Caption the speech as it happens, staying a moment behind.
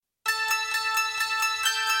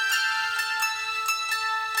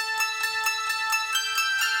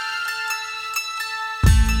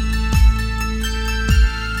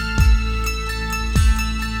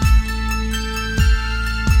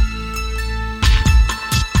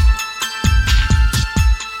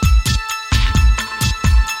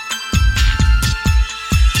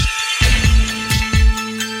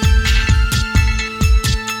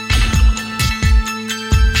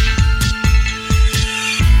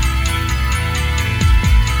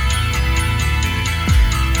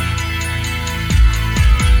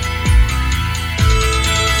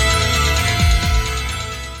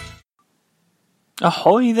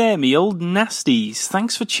Ahoy there, me old nasties.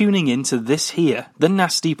 Thanks for tuning in to this here, the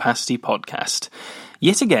Nasty Pasty podcast.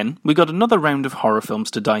 Yet again, we got another round of horror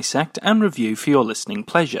films to dissect and review for your listening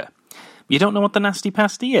pleasure. You don't know what the Nasty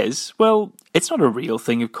Pasty is? Well, it's not a real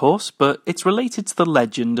thing, of course, but it's related to the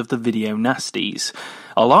legend of the video nasties,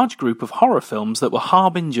 a large group of horror films that were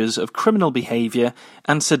harbingers of criminal behaviour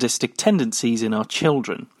and sadistic tendencies in our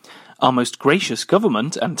children. Our most gracious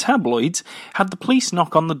government and tabloids had the police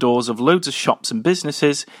knock on the doors of loads of shops and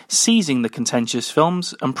businesses, seizing the contentious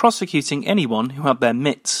films and prosecuting anyone who had their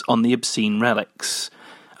mitts on the obscene relics.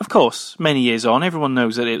 Of course, many years on, everyone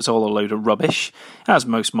knows that it was all a load of rubbish, as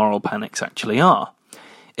most moral panics actually are.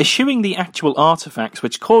 Eschewing the actual artefacts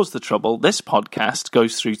which caused the trouble, this podcast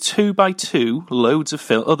goes through 2 by 2 loads of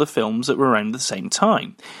other films that were around the same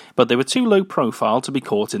time, but they were too low profile to be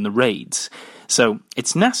caught in the raids. So,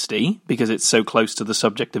 it's nasty, because it's so close to the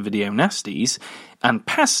subject of video nasties, and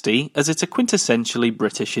pasty, as it's a quintessentially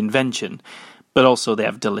British invention, but also they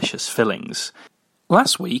have delicious fillings.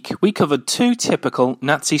 Last week, we covered 2 typical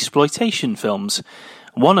Nazi-sploitation films,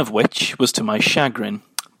 one of which was to my chagrin,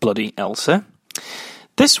 Bloody Elsa.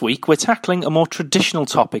 This week, we're tackling a more traditional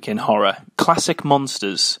topic in horror, classic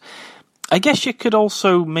monsters. I guess you could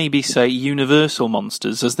also maybe say Universal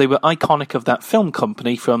monsters, as they were iconic of that film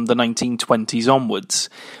company from the 1920s onwards.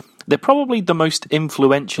 They're probably the most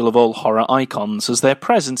influential of all horror icons, as their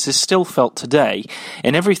presence is still felt today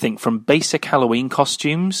in everything from basic Halloween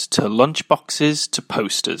costumes to lunchboxes to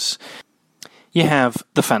posters. You have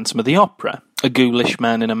the Phantom of the Opera, a ghoulish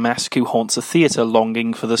man in a mask who haunts a theatre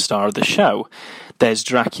longing for the star of the show. There's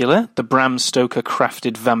Dracula, the Bram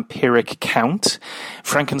Stoker-crafted vampiric count.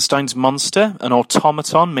 Frankenstein's monster, an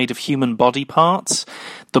automaton made of human body parts.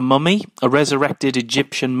 The Mummy, a resurrected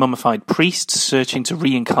Egyptian mummified priest searching to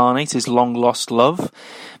reincarnate his long-lost love.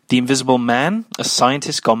 The Invisible Man, a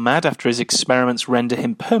scientist gone mad after his experiments render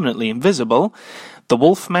him permanently invisible. The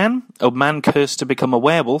Wolfman, a man cursed to become a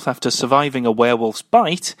werewolf after surviving a werewolf's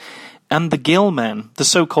bite. And the Gill-Man, the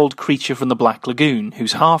so-called creature from the Black Lagoon,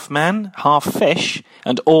 who's half man, half fish,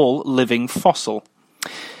 and all living fossil.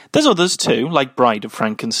 There's others too, like Bride of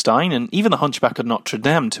Frankenstein, and even The Hunchback of Notre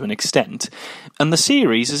Dame to an extent, and the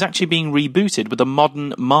series is actually being rebooted with a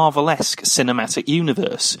modern Marvel-esque cinematic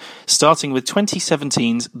universe, starting with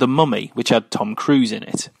 2017's The Mummy, which had Tom Cruise in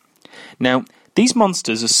it. Now, these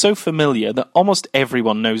monsters are so familiar that almost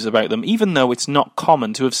everyone knows about them, even though it's not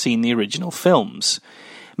common to have seen the original films.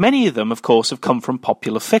 Many of them, of course, have come from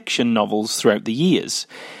popular fiction novels throughout the years,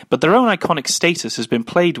 but their own iconic status has been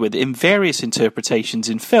played with in various interpretations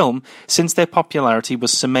in film since their popularity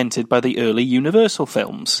was cemented by the early Universal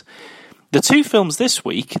films. The 2 films this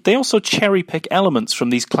week, they also cherry-pick elements from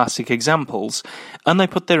these classic examples, and they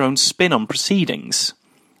put their own spin on proceedings.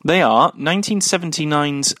 They are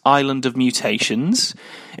 1979's Island of Mutations,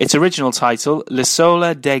 its original title,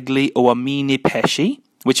 L'isola degli uomini pesci,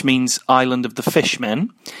 which means Island of the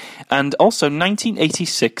Fishmen, and also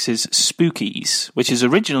 1986's Spookies, which is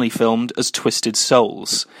originally filmed as Twisted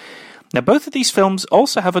Souls. Now, both of these films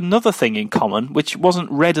also have another thing in common, which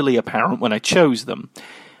wasn't readily apparent when I chose them.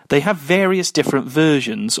 They have various different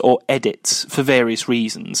versions or edits for various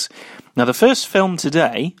reasons. Now, the first film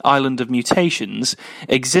today, Island of Mutations,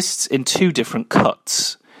 exists in 2 different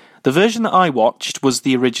cuts. The version that I watched was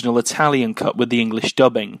the original Italian cut with the English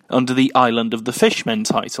dubbing, under the Island of the Fishmen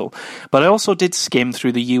title, but I also did skim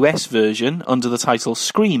through the US version under the title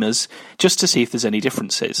Screamers, just to see if there's any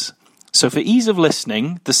differences. So for ease of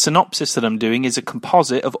listening, the synopsis that I'm doing is a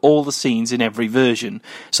composite of all the scenes in every version,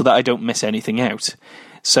 so that I don't miss anything out.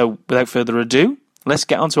 So, without further ado, let's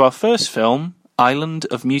get on to our first film, Island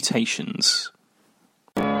of Mutations.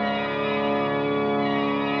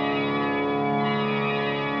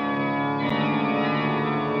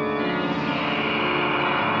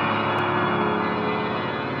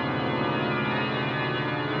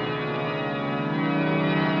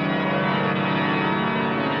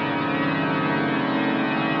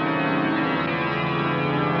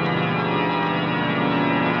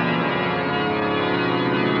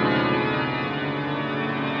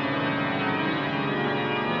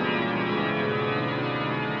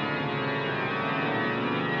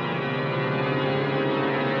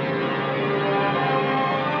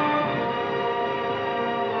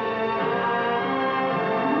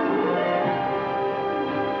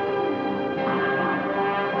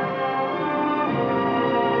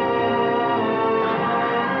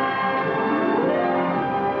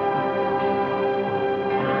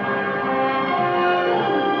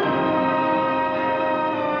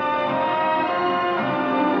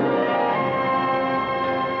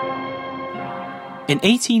 In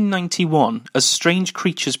 1891, as strange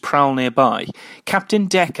creatures prowl nearby, Captain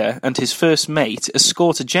Decker and his first mate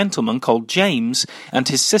escort a gentleman called James and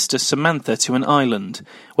his sister Samantha to an island,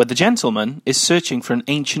 where the gentleman is searching for an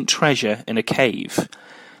ancient treasure in a cave.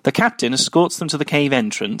 The captain escorts them to the cave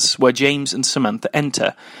entrance, where James and Samantha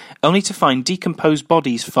enter, only to find decomposed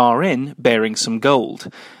bodies far in, bearing some gold,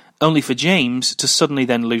 only for James to suddenly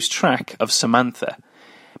then lose track of Samantha.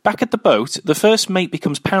 Back at the boat, the first mate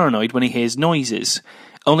becomes paranoid when he hears noises,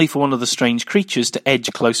 only for one of the strange creatures to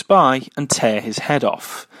edge close by and tear his head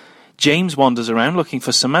off. James wanders around looking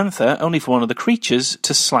for Samantha, only for one of the creatures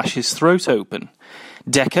to slash his throat open.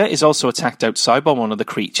 Decker is also attacked outside by one of the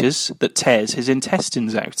creatures that tears his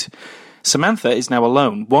intestines out. Samantha is now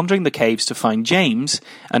alone, wandering the caves to find James,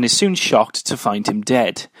 and is soon shocked to find him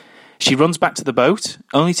dead. She runs back to the boat,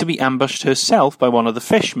 only to be ambushed herself by one of the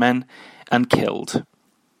fishmen and killed.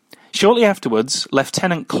 Shortly afterwards,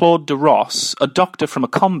 Lieutenant Claude de Ross, a doctor from a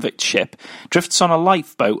convict ship, drifts on a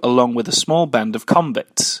lifeboat along with a small band of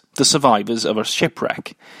convicts, the survivors of a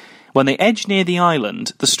shipwreck. When they edge near the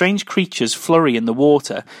island, the strange creatures flurry in the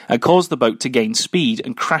water and cause the boat to gain speed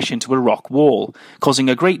and crash into a rock wall, causing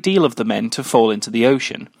a great deal of the men to fall into the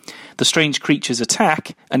ocean. The strange creatures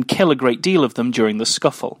attack and kill a great deal of them during the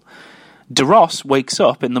scuffle. De Ross wakes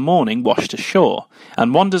up in the morning washed ashore,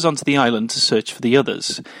 and wanders onto the island to search for the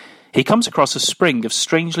others. He comes across a spring of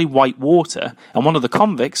strangely white water, and one of the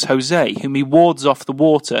convicts, Jose, whom he wards off the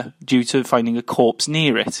water due to finding a corpse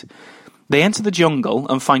near it. They enter the jungle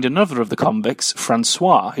and find another of the convicts,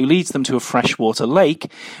 Francois, who leads them to a freshwater lake,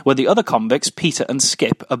 where the other convicts, Peter and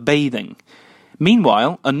Skip, are bathing.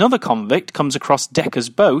 Meanwhile, another convict comes across Decker's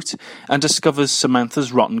boat and discovers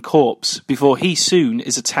Samantha's rotten corpse, before he soon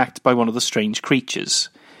is attacked by one of the strange creatures.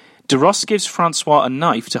 De Ross gives Francois a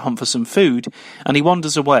knife to hunt for some food, and he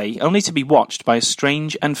wanders away, only to be watched by a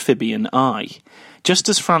strange amphibian eye. Just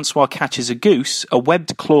as Francois catches a goose, a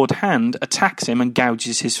webbed clawed hand attacks him and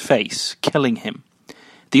gouges his face, killing him.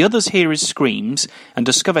 The others hear his screams and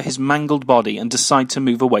discover his mangled body and decide to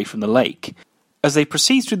move away from the lake. As they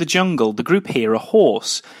proceed through the jungle, the group hear a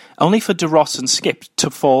horse, only for De Ross and Skip to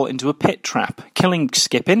fall into a pit trap, killing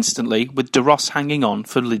Skip instantly, with De Ross hanging on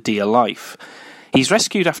for dear life. He's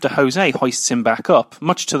rescued after Jose hoists him back up,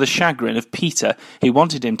 much to the chagrin of Peter, who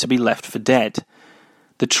wanted him to be left for dead.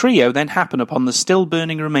 The trio then happen upon the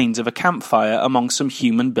still-burning remains of a campfire among some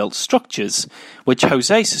human-built structures, which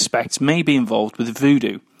Jose suspects may be involved with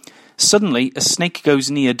voodoo. Suddenly, a snake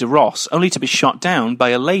goes near De Ross, only to be shot down by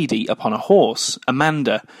a lady upon a horse,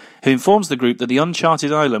 Amanda, who informs the group that the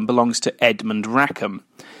uncharted island belongs to Edmund Rackham.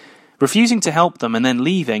 Refusing to help them and then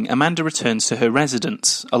leaving, Amanda returns to her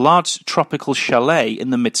residence, a large tropical chalet in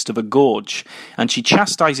the midst of a gorge, and she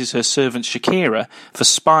chastises her servant Shakira for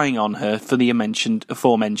spying on her for the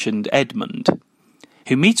aforementioned Edmund,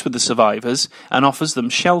 who meets with the survivors and offers them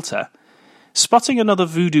shelter. Spotting another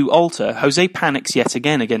voodoo altar, Jose panics yet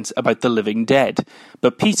again about the living dead,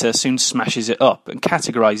 but Peter soon smashes it up and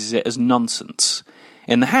categorizes it as nonsense.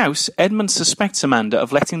 In the house, Edmund suspects Amanda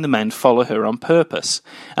of letting the men follow her on purpose,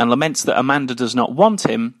 and laments that Amanda does not want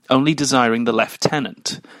him, only desiring the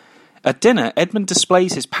lieutenant. At dinner, Edmund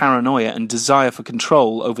displays his paranoia and desire for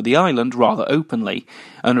control over the island rather openly,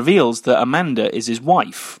 and reveals that Amanda is his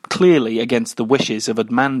wife, clearly against the wishes of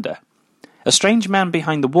Amanda. A strange man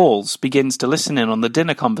behind the walls begins to listen in on the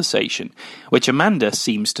dinner conversation, which Amanda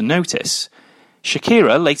seems to notice.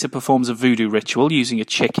 Shakira later performs a voodoo ritual using a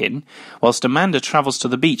chicken, whilst Amanda travels to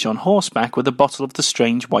the beach on horseback with a bottle of the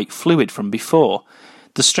strange white fluid from before.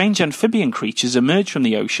 The strange amphibian creatures emerge from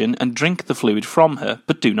the ocean and drink the fluid from her,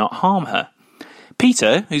 but do not harm her.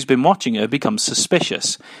 Peter, who's been watching her, becomes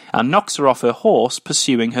suspicious, and knocks her off her horse,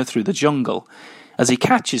 pursuing her through the jungle. As he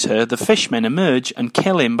catches her, the fishmen emerge and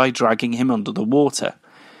kill him by dragging him under the water.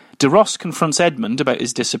 De Ross confronts Edmund about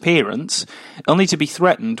his disappearance, only to be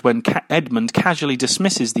threatened when Edmund casually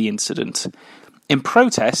dismisses the incident. In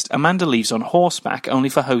protest, Amanda leaves on horseback, only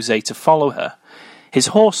for Jose to follow her. His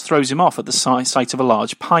horse throws him off at the sight of a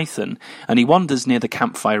large python, and he wanders near the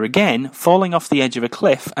campfire again, falling off the edge of a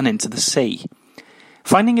cliff and into the sea.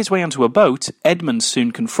 Finding his way onto a boat, Edmund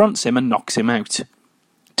soon confronts him and knocks him out.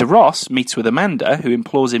 De Ross meets with Amanda, who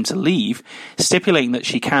implores him to leave, stipulating that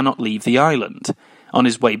she cannot leave the island. On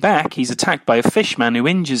his way back, he's attacked by a fishman who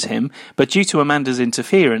injures him, but due to Amanda's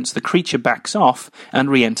interference, the creature backs off and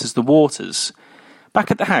re-enters the waters. Back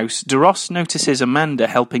at the house, De Ross notices Amanda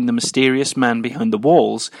helping the mysterious man behind the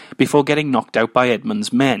walls before getting knocked out by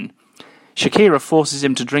Edmund's men. Shakira forces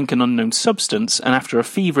him to drink an unknown substance, and after a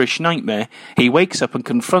feverish nightmare, he wakes up and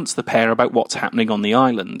confronts the pair about what's happening on the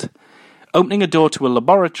island. Opening a door to a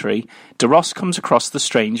laboratory, De Ross comes across the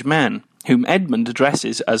strange man, whom Edmund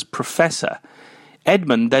addresses as Professor.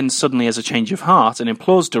 Edmund then suddenly has a change of heart and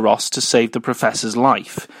implores de Ros to save the Professor's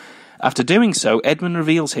life. After doing so, Edmund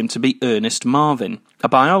reveals him to be Ernest Marvin, a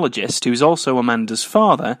biologist who is also Amanda's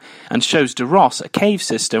father, and shows de Ros a cave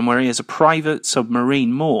system where he has a private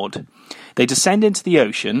submarine moored. They descend into the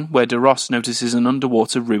ocean, where de Ros notices an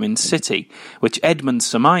underwater ruined city, which Edmund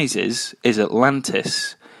surmises is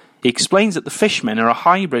Atlantis. He explains that the fishmen are a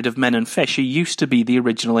hybrid of men and fish who used to be the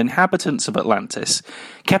original inhabitants of Atlantis,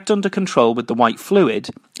 kept under control with the white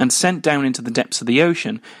fluid, and sent down into the depths of the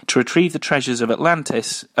ocean to retrieve the treasures of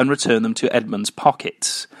Atlantis and return them to Edmund's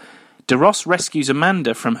pockets. De Ros rescues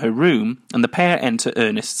Amanda from her room, and the pair enter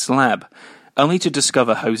Ernest's lab, only to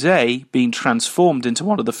discover Jose being transformed into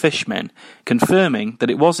one of the fishmen, confirming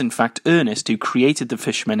that it was in fact Ernest who created the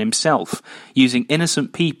fishmen himself, using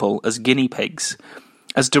innocent people as guinea pigs.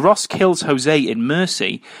 As de Ros kills Jose in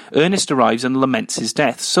mercy, Ernest arrives and laments his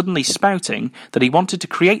death, suddenly spouting that he wanted to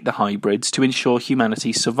create the hybrids to ensure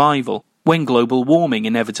humanity's survival, when global warming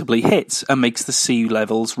inevitably hits and makes the sea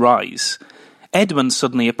levels rise. Edmund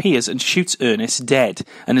suddenly appears and shoots Ernest dead,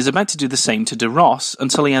 and is about to do the same to de Ros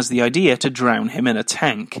until he has the idea to drown him in a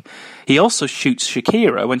tank. He also shoots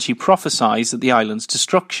Shakira when she prophesies the island's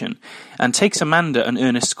destruction, and takes Amanda and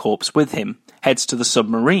Ernest's corpse with him, heads to the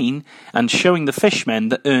submarine, and showing the fishmen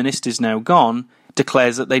that Ernest is now gone,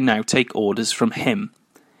 declares that they now take orders from him.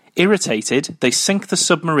 Irritated, they sink the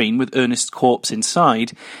submarine with Ernest's corpse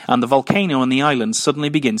inside, and the volcano on the island suddenly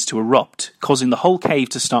begins to erupt, causing the whole cave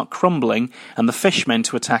to start crumbling and the fishmen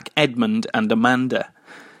to attack Edmund and Amanda.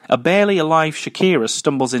 A barely alive Shakira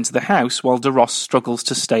stumbles into the house while de Ros struggles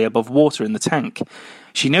to stay above water in the tank.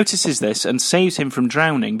 She notices this and saves him from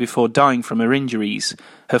drowning before dying from her injuries,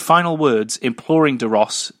 her final words imploring de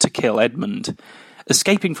Ros to kill Edmund.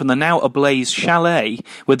 Escaping from the now ablaze chalet,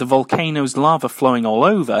 with the volcano's lava flowing all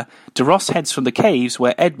over, de Ros heads from the caves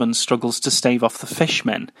where Edmund struggles to stave off the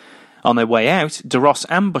fishmen. On their way out, de Ros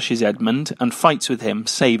ambushes Edmund and fights with him,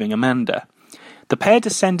 saving Amanda. The pair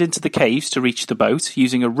descend into the caves to reach the boat,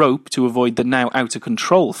 using a rope to avoid the now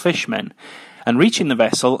out-of-control fishmen. And reaching the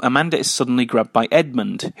vessel, Amanda is suddenly grabbed by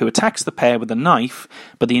Edmund, who attacks the pair with a knife,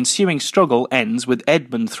 but the ensuing struggle ends with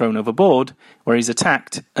Edmund thrown overboard, where he's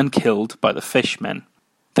attacked and killed by the fishmen.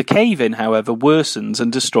 The cave-in, however, worsens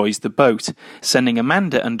and destroys the boat, sending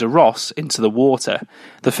Amanda and de Ros into the water.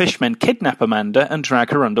 The fishmen kidnap Amanda and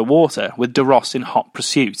drag her underwater, with de Ros in hot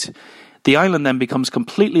pursuit. The island then becomes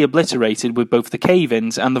completely obliterated with both the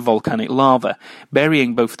cave-ins and the volcanic lava,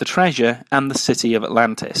 burying both the treasure and the city of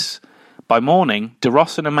Atlantis. By morning, de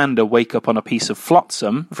Ros and Amanda wake up on a piece of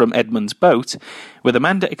flotsam from Edmund's boat, with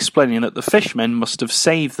Amanda explaining that the fishmen must have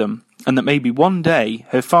saved them, and that maybe one day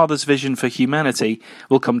her father's vision for humanity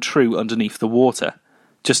will come true underneath the water.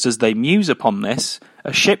 Just as they muse upon this,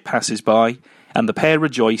 a ship passes by, and the pair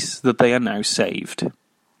rejoice that they are now saved.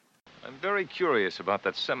 I'm very curious about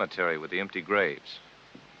that cemetery with the empty graves.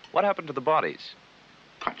 What happened to the bodies?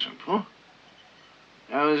 Quite simple.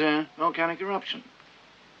 There was a volcanic eruption.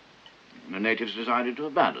 The natives decided to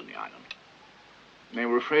abandon the island. They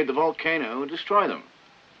were afraid the volcano would destroy them.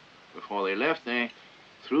 Before they left, they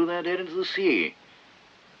threw their dead into the sea.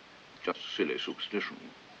 Just silly superstition.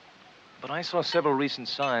 But I saw several recent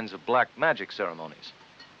signs of black magic ceremonies.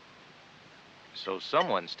 So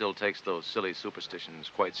someone still takes those silly superstitions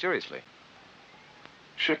quite seriously.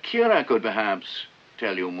 Shakira could perhaps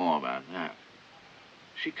tell you more about that.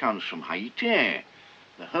 She comes from Haiti,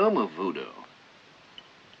 the home of voodoo.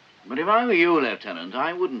 But if I were you, Lieutenant,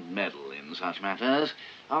 I wouldn't meddle in such matters.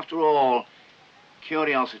 After all,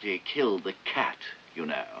 curiosity killed the cat, you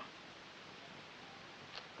know.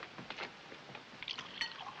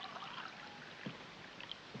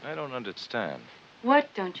 I don't understand.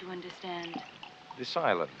 What don't you understand? This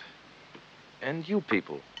island. And you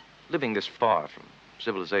people, living this far from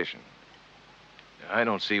civilization. I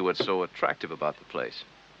don't see what's so attractive about the place.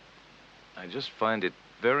 I just find it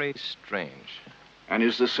very strange. And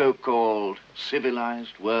is the so-called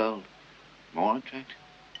civilized world more attractive?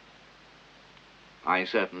 I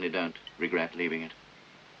certainly don't regret leaving it.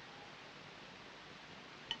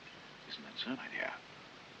 Isn't that so, my dear?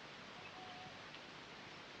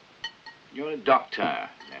 You're a doctor,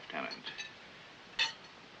 Lieutenant.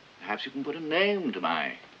 Perhaps you can put a name to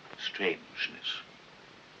my strangeness.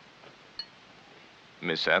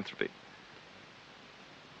 Misanthropy.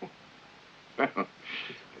 Well, I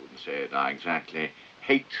wouldn't say that I exactly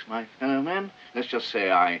hate my fellow men. Let's just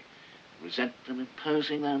say I resent them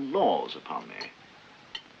imposing their laws upon me.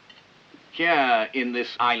 Here in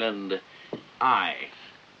this island, I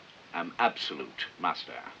am absolute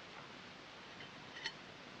master.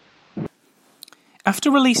 After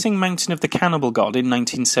releasing Mountain of the Cannibal God in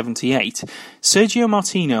 1978, Sergio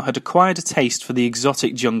Martino had acquired a taste for the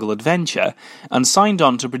exotic jungle adventure and signed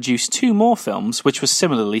on to produce 2 more films which were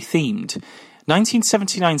similarly themed.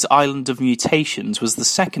 1979's Island of Mutations was the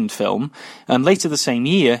second film, and later the same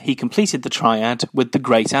year he completed the triad with The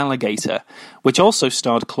Great Alligator, which also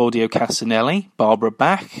starred Claudio Casanelli, Barbara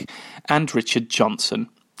Bach, and Richard Johnson.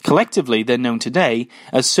 Collectively, they're known today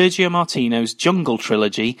as Sergio Martino's Jungle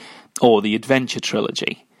Trilogy or the Adventure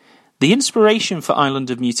Trilogy. The inspiration for Island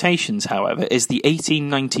of Mutations, however, is the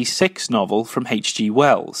 1896 novel from H.G.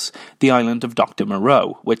 Wells, The Island of Dr.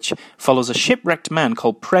 Moreau, which follows a shipwrecked man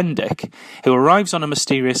called Prendick, who arrives on a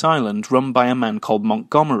mysterious island run by a man called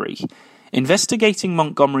Montgomery. Investigating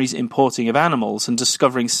Montgomery's importing of animals and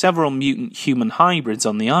discovering several mutant-human hybrids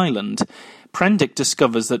on the island, Prendick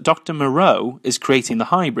discovers that Dr. Moreau is creating the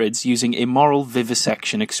hybrids using immoral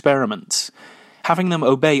vivisection experiments. Having them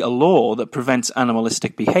obey a law that prevents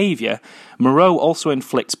animalistic behaviour, Moreau also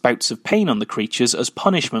inflicts bouts of pain on the creatures as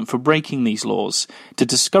punishment for breaking these laws, to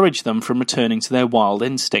discourage them from returning to their wild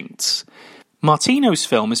instincts. Martino's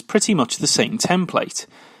film is pretty much the same template.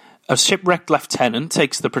 A shipwrecked lieutenant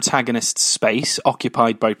takes the protagonist's space,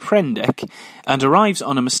 occupied by Prendick, and arrives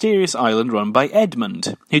on a mysterious island run by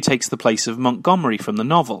Edmund, who takes the place of Montgomery from the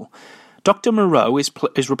novel. Dr. Moreau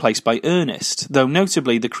is replaced by Ernest, though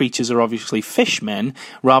notably the creatures are obviously fishmen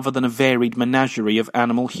rather than a varied menagerie of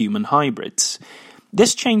animal-human hybrids.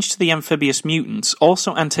 This change to the amphibious mutants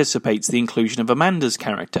also anticipates the inclusion of Amanda's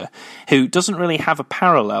character, who doesn't really have a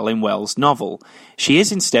parallel in Wells' novel. She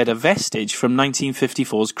is instead a vestige from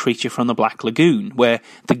 1954's Creature from the Black Lagoon, where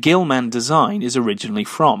the Gill-Man design is originally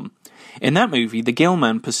from. In that movie, the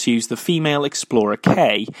Gill-Man pursues the female explorer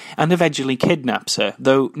Kay and eventually kidnaps her,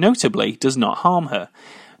 though notably does not harm her.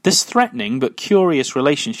 This threatening but curious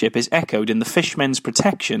relationship is echoed in the Fishmen's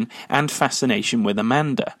protection and fascination with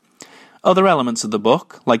Amanda. Other elements of the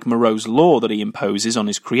book, like Moreau's law that he imposes on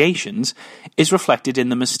his creations, is reflected in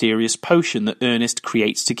the mysterious potion that Ernest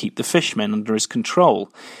creates to keep the fishmen under his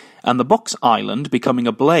control, and the book's island, becoming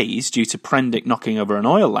ablaze due to Prendick knocking over an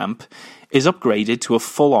oil lamp, is upgraded to a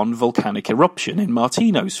full-on volcanic eruption in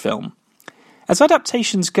Martino's film. As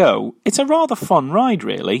adaptations go, it's a rather fun ride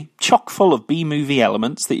really, chock full of B-movie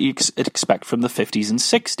elements that you'd expect from the 50s and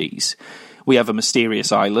 60s. We have a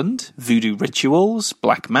mysterious island, voodoo rituals,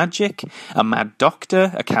 black magic, a mad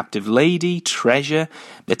doctor, a captive lady, treasure,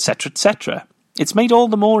 etc., etc. It's made all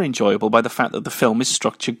the more enjoyable by the fact that the film is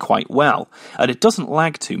structured quite well, and it doesn't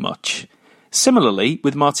lag too much. Similarly,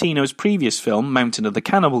 with Martino's previous film, Mountain of the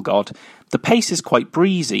Cannibal God, the pace is quite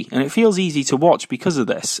breezy, and it feels easy to watch because of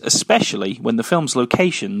this, especially when the film's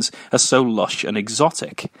locations are so lush and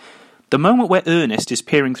exotic. The moment where Ernest is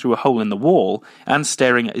peering through a hole in the wall and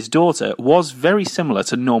staring at his daughter was very similar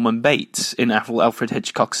to Norman Bates in Alfred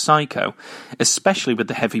Hitchcock's Psycho, especially with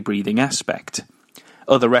the heavy breathing aspect.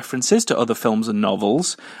 Other references to other films and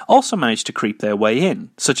novels also managed to creep their way in,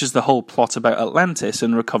 such as the whole plot about Atlantis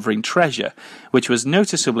and recovering treasure, which was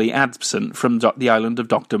noticeably absent from the island of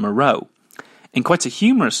Dr. Moreau. In quite a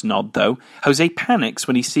humorous nod, though, Jose panics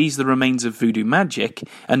when he sees the remains of voodoo magic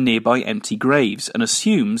and nearby empty graves, and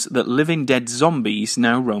assumes that living dead zombies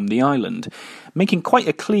now roam the island, making quite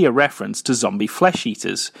a clear reference to zombie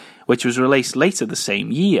flesh-eaters, which was released later the same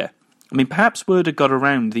year. I mean, perhaps word had got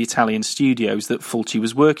around the Italian studios that Fulci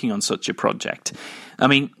was working on such a project. I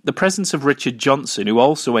mean, the presence of Richard Johnson, who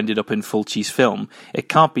also ended up in Fulci's film, it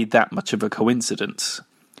can't be that much of a coincidence.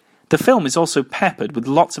 The film is also peppered with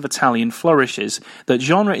lots of Italian flourishes that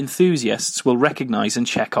genre enthusiasts will recognise and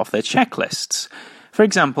check off their checklists. For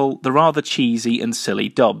example, the rather cheesy and silly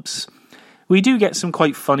dubs. We do get some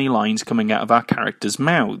quite funny lines coming out of our characters'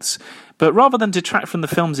 mouths, but rather than detract from the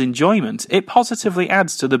film's enjoyment, it positively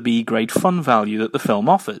adds to the B-grade fun value that the film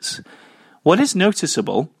offers. What is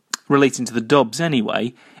noticeable, relating to the dubs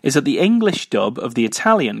anyway, is that the English dub of the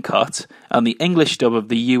Italian cut and the English dub of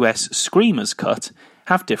the US Screamers cut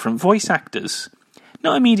have different voice actors.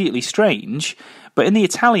 Not immediately strange, but in the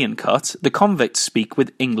Italian cut, the convicts speak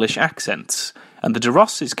with English accents, and the De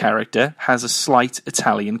Rossi's character has a slight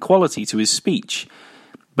Italian quality to his speech.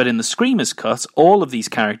 But in the Screamers cut, all of these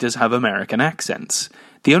characters have American accents.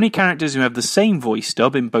 The only characters who have the same voice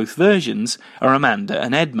dub in both versions are Amanda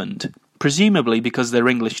and Edmund, presumably because their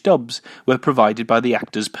English dubs were provided by the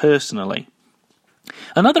actors personally.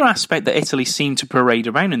 Another aspect that Italy seemed to parade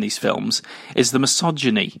around in these films is the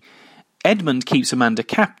misogyny. Edmund keeps Amanda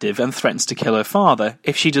captive and threatens to kill her father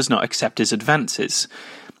if she does not accept his advances.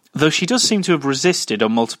 Though she does seem to have resisted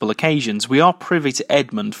on multiple occasions, we are privy to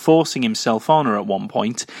Edmund forcing himself on her at one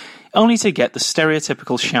point, only to get the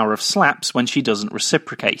stereotypical shower of slaps when she doesn't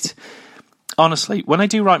reciprocate. Honestly, when I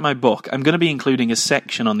do write my book, I'm going to be including a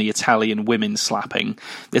section on the Italian women slapping.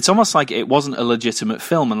 It's almost like it wasn't a legitimate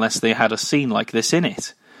film unless they had a scene like this in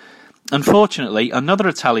it. Unfortunately, another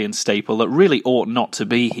Italian staple that really ought not to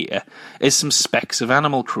be here is some specks of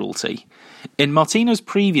animal cruelty. In Martino's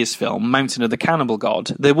previous film, Mountain of the Cannibal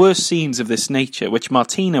God, there were scenes of this nature which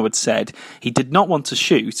Martino had said he did not want to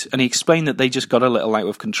shoot, and he explained that they just got a little out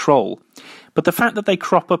of control. But the fact that they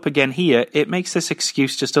crop up again here, it makes this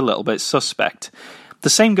excuse just a little bit suspect. The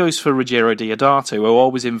same goes for Ruggero Deodato, who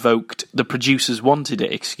always invoked the producers wanted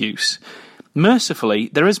it excuse. Mercifully,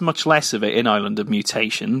 there is much less of it in Island of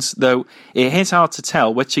Mutations, though it is hard to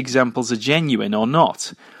tell which examples are genuine or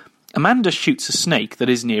not. Amanda shoots a snake that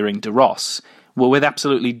is nearing De Ross. Well, with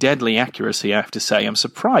absolutely deadly accuracy, I have to say. I'm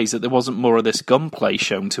surprised that there wasn't more of this gunplay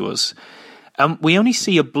shown to us. We only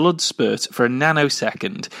see a blood spurt for a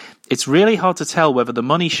nanosecond. It's really hard to tell whether the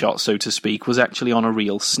money shot, so to speak, was actually on a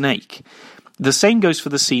real snake. The same goes for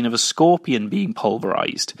the scene of a scorpion being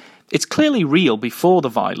pulverised. It's clearly real before the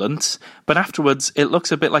violence, but afterwards it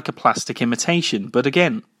looks a bit like a plastic imitation, but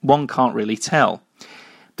again, one can't really tell.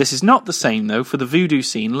 This is not the same, though, for the voodoo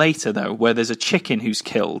scene later, though, where there's a chicken who's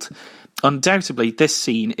killed. Undoubtedly, this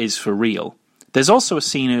scene is for real. There's also a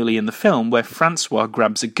scene early in the film where Francois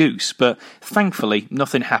grabs a goose, but thankfully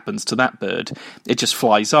nothing happens to that bird. It just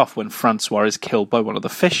flies off when Francois is killed by one of the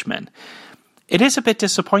fishmen. It is a bit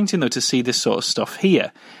disappointing, though, to see this sort of stuff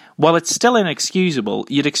here. While it's still inexcusable,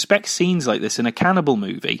 you'd expect scenes like this in a cannibal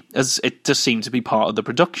movie, as it does seem to be part of the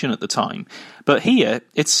production at the time. But here,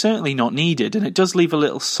 it's certainly not needed, and it does leave a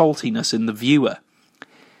little saltiness in the viewer.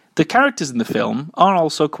 The characters in the film are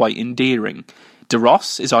also quite endearing. De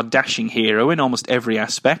Ross is our dashing hero in almost every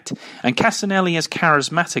aspect, and Casanelli is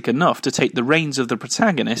charismatic enough to take the reins of the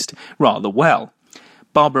protagonist rather well.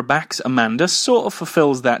 Barbara Bach's Amanda sort of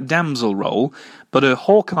fulfills that damsel role, but her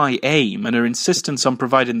hawkeye aim and her insistence on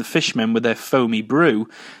providing the fishmen with their foamy brew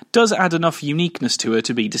does add enough uniqueness to her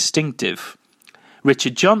to be distinctive.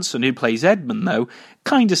 Richard Johnson, who plays Edmund, though,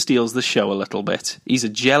 kinda steals the show a little bit. He's a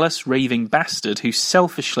jealous, raving bastard who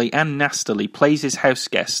selfishly and nastily plays his house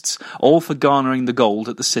guests, all for garnering the gold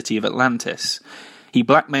at the city of Atlantis. He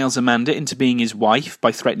blackmails Amanda into being his wife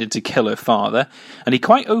by threatening to kill her father, and he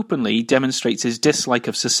quite openly demonstrates his dislike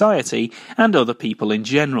of society and other people in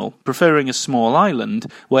general, preferring a small island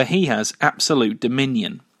where he has absolute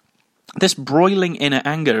dominion. This broiling inner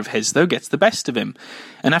anger of his, though, gets the best of him,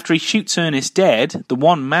 and after he shoots Ernest dead, the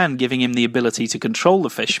one man giving him the ability to control the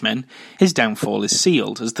fishmen, his downfall is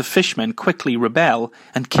sealed, as the fishmen quickly rebel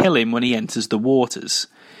and kill him when he enters the waters.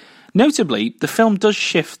 Notably, the film does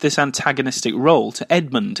shift this antagonistic role to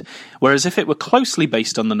Edmund, whereas if it were closely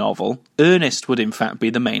based on the novel, Ernest would in fact be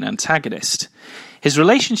the main antagonist. His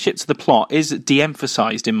relationship to the plot is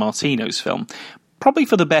de-emphasised in Martino's film, probably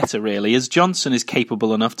for the better really, as Johnson is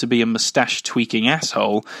capable enough to be a moustache-tweaking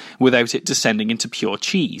asshole without it descending into pure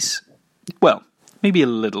cheese. Well, maybe a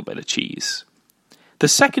little bit of cheese. The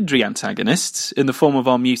secondary antagonists, in the form of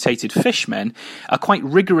our mutated fishmen, are quite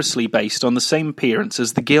rigorously based on the same appearance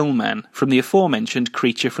as the Gill-Man from the aforementioned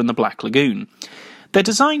Creature from the Black Lagoon. Their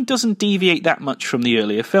design doesn't deviate that much from the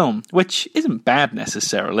earlier film, which isn't bad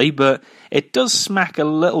necessarily, but it does smack a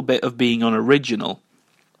little bit of being unoriginal.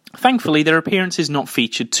 Thankfully, their appearance is not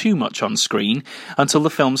featured too much on screen until the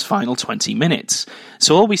film's final 20 minutes,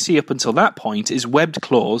 so all we see up until that point is webbed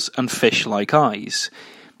claws and fish-like eyes.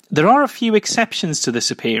 There are a few exceptions to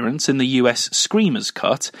this appearance in the US Screamers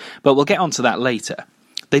cut, but we'll get onto that later.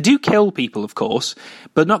 They do kill people, of course,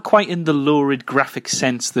 but not quite in the lurid graphic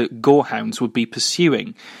sense that gorehounds would be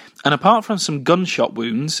pursuing, and apart from some gunshot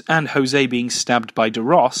wounds and Jose being stabbed by De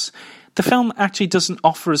Ross, the film actually doesn't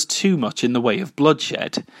offer us too much in the way of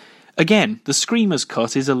bloodshed. Again, the Screamers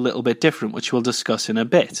cut is a little bit different, which we'll discuss in a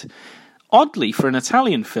bit. Oddly, for an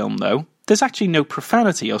Italian film, though, there's actually no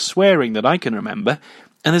profanity or swearing that I can remember,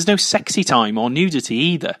 and there's no sexy time or nudity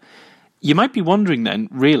either. You might be wondering then,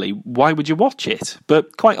 really, why would you watch it?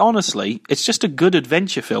 But quite honestly, it's just a good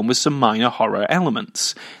adventure film with some minor horror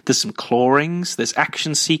elements. There's some clawings, there's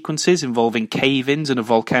action sequences involving cave-ins and a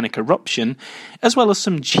volcanic eruption, as well as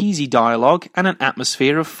some cheesy dialogue and an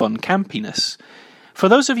atmosphere of fun campiness. For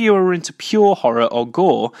those of you who are into pure horror or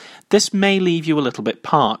gore, this may leave you a little bit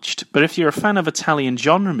parched, but if you're a fan of Italian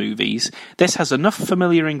genre movies, this has enough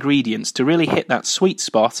familiar ingredients to really hit that sweet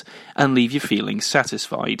spot and leave you feeling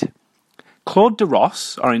satisfied. Claude de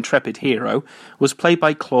Ross, our intrepid hero, was played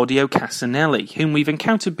by Claudio Casanelli, whom we've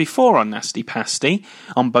encountered before on Nasty Pasty,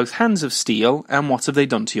 on both Hands of Steel and What Have They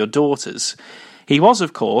Done to Your Daughters. He was,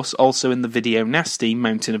 of course, also in the video nasty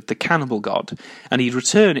Mountain of the Cannibal God, and he'd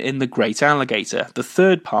return in The Great Alligator, the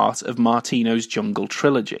third part of Martino's Jungle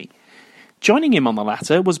trilogy. Joining him on the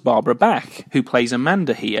latter was Barbara Bach, who plays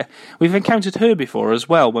Amanda here. We've encountered her before as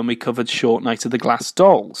well when we covered Short Night of the Glass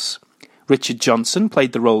Dolls. Richard Johnson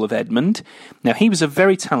played the role of Edmund. Now, he was a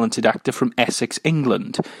very talented actor from Essex,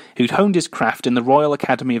 England, who'd honed his craft in the Royal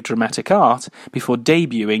Academy of Dramatic Art before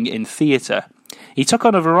debuting in theatre. He took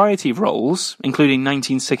on a variety of roles, including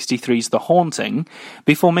 1963's The Haunting,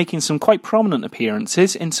 before making some quite prominent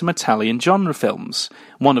appearances in some Italian genre films,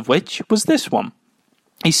 one of which was this one.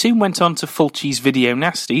 He soon went on to Fulci's video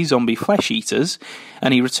nasty Zombie Flesh Eaters,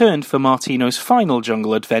 and he returned for Martino's final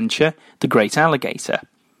jungle adventure, The Great Alligator.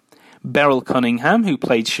 Beryl Cunningham, who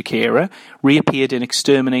played Shakira, reappeared in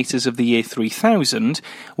Exterminators of the Year 3000,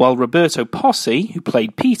 while Roberto Pozzi, who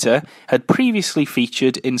played Peter, had previously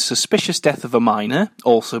featured in Suspicious Death of a Minor,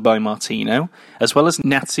 also by Martino, as well as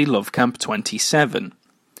Nazi Love Camp 27.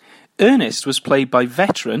 Ernest was played by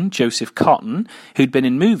veteran Joseph Cotton, who'd been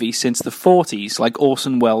in movies since the 40s, like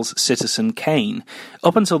Orson Welles' Citizen Kane,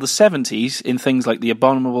 up until the 70s in things like The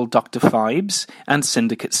Abominable Dr. Phibes and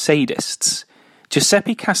Syndicate Sadists.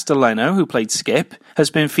 Giuseppe Castellano, who played Skip, has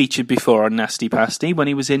been featured before on Nasty Pasty when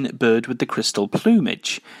he was in Bird with the Crystal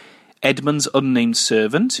Plumage. Edmund's unnamed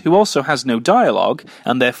servant, who also has no dialogue,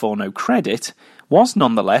 and therefore no credit, was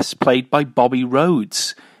nonetheless played by Bobby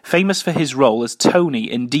Rhodes, famous for his role as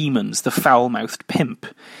Tony in Demons, the foul-mouthed pimp.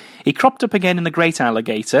 He cropped up again in The Great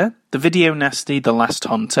Alligator, the video nasty The Last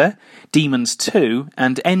Hunter, Demons 2,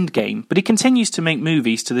 and Endgame, but he continues to make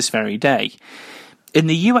movies to this very day. In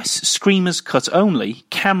the US Screamers cut only,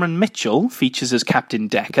 Cameron Mitchell features as Captain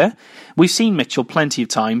Decker. We've seen Mitchell plenty of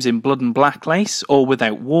times in Blood and Blacklace or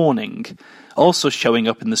Without Warning. Also showing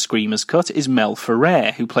up in the Screamers cut is Mel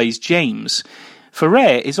Ferrer, who plays James.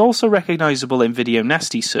 Ferrer is also recognisable in video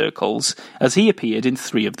nasty circles, as he appeared in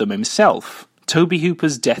 3 of them himself. Toby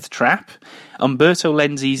Hooper's Death Trap, Umberto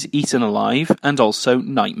Lenzi's Eaten Alive, and also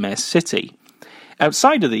Nightmare City.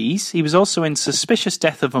 Outside of these, he was also in Suspicious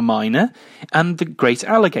Death of a Minor and The Great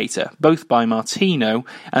Alligator, both by Martino,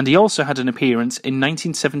 and he also had an appearance in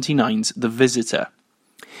 1979's The Visitor.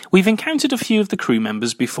 We've encountered a few of the crew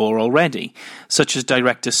members before already, such as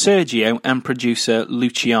director Sergio and producer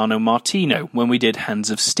Luciano Martino when we did Hands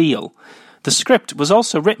of Steel. The script was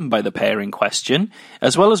also written by the pair in question,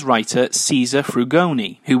 as well as writer Cesar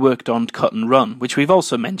Frugoni, who worked on Cut and Run, which we've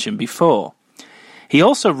also mentioned before. He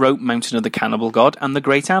also wrote Mountain of the Cannibal God and The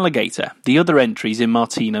Great Alligator, the other entries in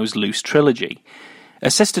Martino's loose trilogy.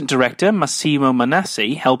 Assistant director Massimo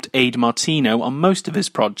Manassi helped aid Martino on most of his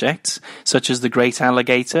projects, such as The Great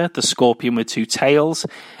Alligator, The Scorpion with Two Tails,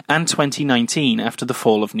 and 2019 After the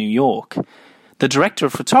Fall of New York. The director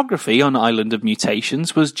of photography on Island of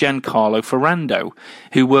Mutations was Giancarlo Ferrando,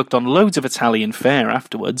 who worked on loads of Italian fare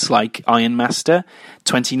afterwards, like Iron Master,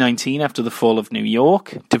 2019 After the Fall of New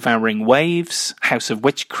York, Devouring Waves, House of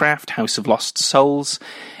Witchcraft, House of Lost Souls,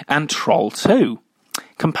 and Troll 2.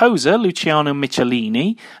 Composer Luciano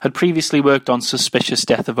Michelini had previously worked on Suspicious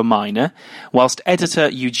Death of a Minor, whilst editor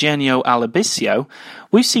Eugenio Alabisio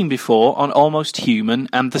we've seen before on Almost Human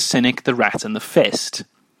and The Cynic, the Rat and the Fist.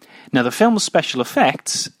 Now, the film's special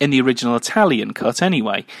effects, in the original Italian cut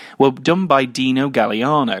anyway, were done by Dino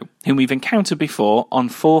Galliano, whom we've encountered before on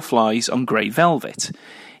Four Flies on Grey Velvet.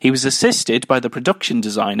 He was assisted by the production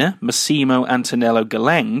designer, Massimo Antonello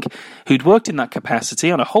Galeng, who'd worked in that capacity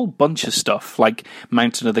on a whole bunch of stuff, like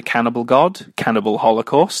Mountain of the Cannibal God, Cannibal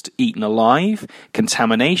Holocaust, Eaten Alive,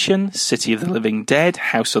 Contamination, City of the Living Dead,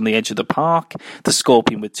 House on the Edge of the Park, The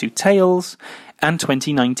Scorpion with Two Tails, and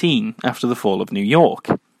 2019, After the Fall of New York.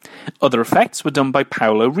 Other effects were done by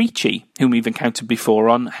Paolo Ricci, whom we've encountered before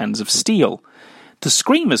on Hands of Steel. The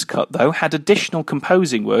Screamers cut, though, had additional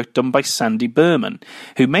composing work done by Sandy Berman,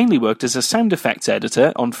 who mainly worked as a sound effects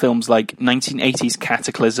editor on films like 1980's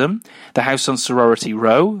Cataclysm, The House on Sorority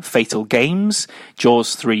Row, Fatal Games,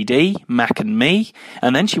 Jaws 3D, Mac and Me,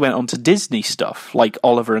 and then she went on to Disney stuff like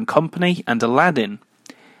Oliver and Company and Aladdin.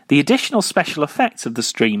 The additional special effects of the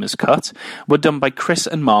Streamers cut were done by Chris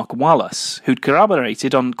and Mark Wallace, who'd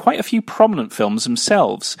collaborated on quite a few prominent films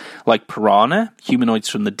themselves, like Piranha, Humanoids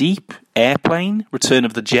from the Deep, Airplane, Return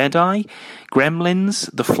of the Jedi, Gremlins,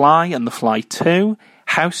 The Fly and The Fly 2,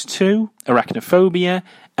 House 2, Arachnophobia,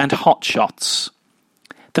 and Hot Shots.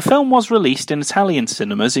 The film was released in Italian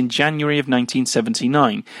cinemas in January of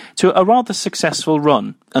 1979 to a rather successful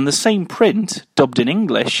run, and the same print, dubbed in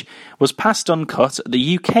English, was passed uncut at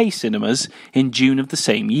the UK cinemas in June of the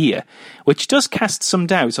same year, which does cast some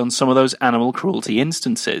doubt on some of those animal cruelty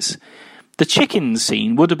instances. The chicken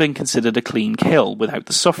scene would have been considered a clean kill without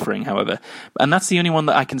the suffering, however, and that's the only one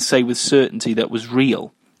that I can say with certainty that was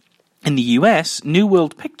real. In the US, New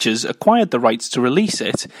World Pictures acquired the rights to release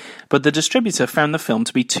it, but the distributor found the film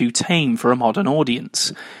to be too tame for a modern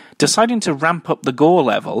audience. Deciding to ramp up the gore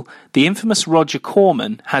level, the infamous Roger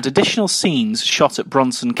Corman had additional scenes shot at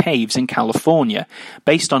Bronson Caves in California,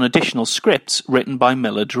 based on additional scripts written by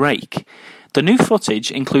Miller Drake. The new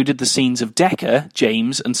footage included the scenes of Decker,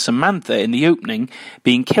 James, and Samantha in the opening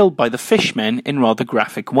being killed by the fishmen in rather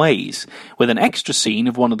graphic ways, with an extra scene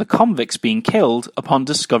of one of the convicts being killed upon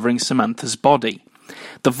discovering Samantha's body.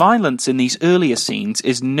 The violence in these earlier scenes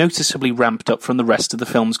is noticeably ramped up from the rest of the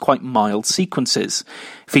film's quite mild sequences,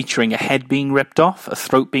 featuring a head being ripped off, a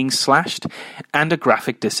throat being slashed, and a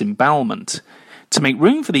graphic disembowelment. To make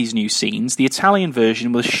room for these new scenes, the Italian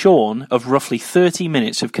version was shorn of roughly 30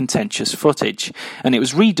 minutes of contentious footage, and it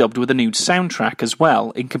was redubbed with a new soundtrack as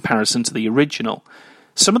well in comparison to the original.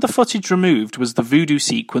 Some of the footage removed was the voodoo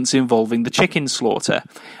sequence involving the chicken slaughter,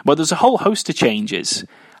 but there's a whole host of changes.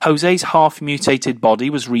 Jose's half-mutated body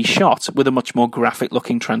was reshot with a much more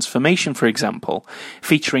graphic-looking transformation, for example,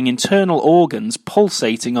 featuring internal organs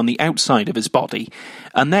pulsating on the outside of his body,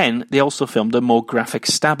 and then they also filmed a more graphic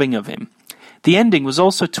stabbing of him. The ending was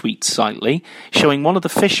also tweaked slightly, showing one of the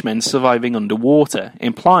fishmen surviving underwater,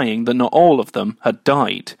 implying that not all of them had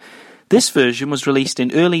died. This version was released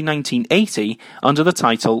in early 1980 under the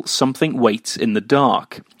title Something Waits in the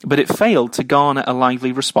Dark, but it failed to garner a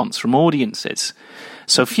lively response from audiences.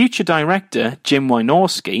 So future director Jim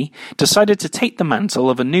Wynorski decided to take the mantle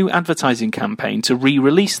of a new advertising campaign to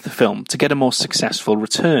re-release the film to get a more successful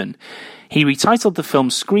return. He retitled the film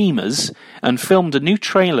Screamers and filmed a new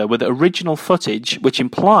trailer with original footage which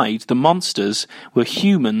implied the monsters were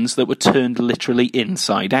humans that were turned literally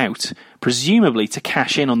inside out, presumably to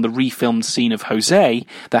cash in on the refilmed scene of Jose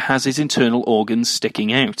that has his internal organs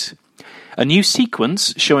sticking out. A new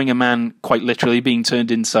sequence, showing a man quite literally being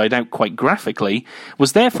turned inside out quite graphically,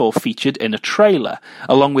 was therefore featured in a trailer,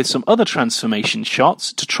 along with some other transformation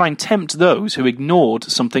shots to try and tempt those who ignored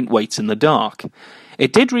Something Waits in the Dark.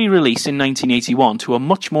 It did re-release in 1981 to a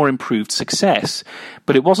much more improved success,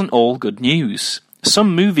 but it wasn't all good news.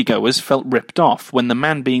 Some moviegoers felt ripped off when the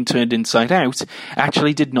man being turned inside out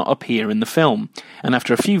actually did not appear in the film, and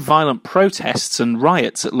after a few violent protests and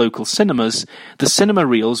riots at local cinemas, the cinema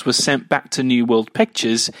reels were sent back to New World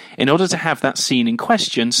Pictures in order to have that scene in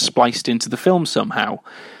question spliced into the film somehow.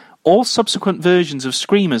 All subsequent versions of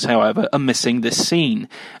Screamers, however, are missing this scene,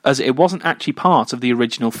 as it wasn't actually part of the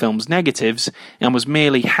original film's negatives and was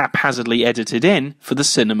merely haphazardly edited in for the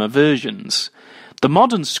cinema versions. The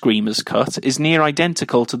modern Screamers cut is near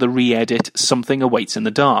identical to the re-edit Something Awaits in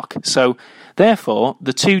the Dark, so, therefore,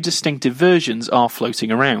 the two distinctive versions are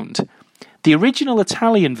floating around. The original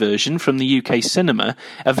Italian version from the UK cinema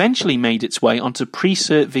eventually made its way onto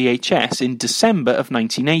pre-cert VHS in December of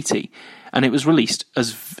 1980, and it was released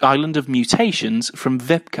as Island of Mutations from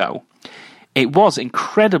Vipco. It was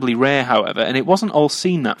incredibly rare, however, and it wasn't all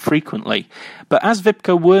seen that frequently. But as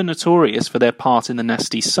Vipco were notorious for their part in the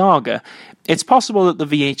nasty saga, it's possible that the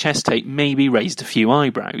VHS tape maybe raised a few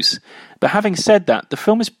eyebrows. But having said that, the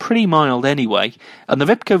film is pretty mild anyway, and the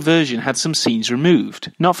Vipco version had some scenes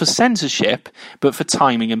removed, not for censorship, but for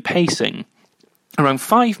timing and pacing. Around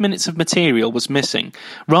 5 minutes of material was missing,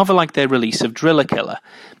 rather like their release of Dracula.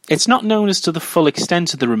 It's not known as to the full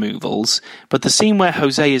extent of the removals, but the scene where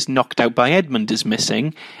Jose is knocked out by Edmund is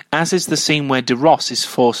missing, as is the scene where De Ross is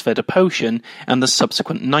force-fed a potion and the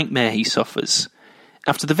subsequent nightmare he suffers.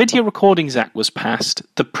 After the Video Recordings Act was passed,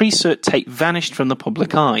 the pre-cert tape vanished from the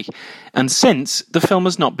public eye, and since, the film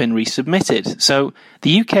has not been resubmitted, so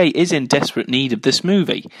the UK is in desperate need of this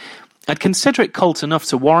movie. I'd consider it cult enough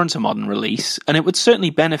to warrant a modern release, and it would certainly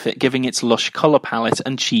benefit giving its lush colour palette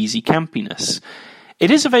and cheesy campiness. It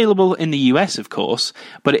is available in the US, of course,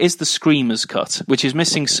 but it is the Screamers cut, which is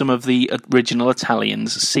missing some of the original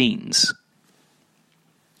Italians' scenes.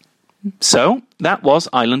 So, that was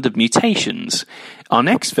Island of Mutations. Our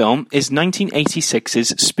next film is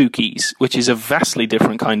 1986's Spookies, which is a vastly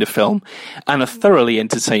different kind of film, and a thoroughly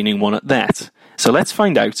entertaining one at that. So let's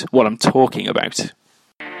find out what I'm talking about.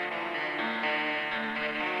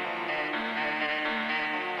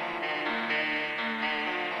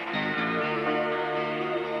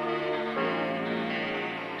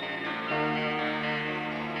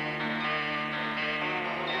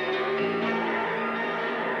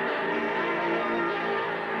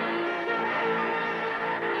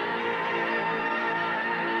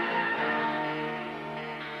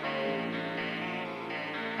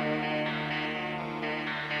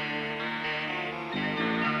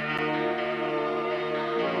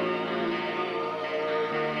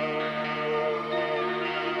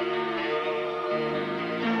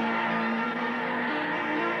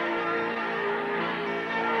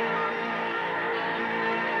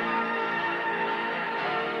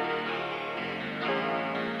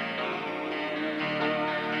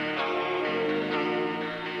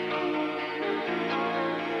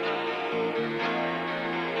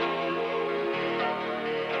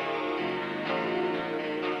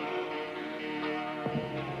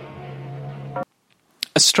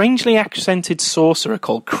 A strangely accented sorcerer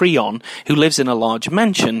called Creon, who lives in a large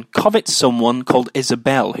mansion, covets someone called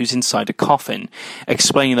Isabel who's inside a coffin,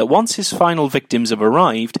 explaining that once his final victims have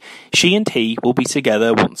arrived, she and he will be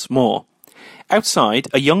together once more. Outside,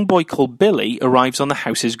 a young boy called Billy arrives on the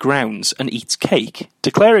house's grounds and eats cake,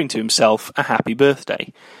 declaring to himself a happy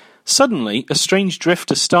birthday. Suddenly, a strange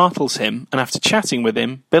drifter startles him, and after chatting with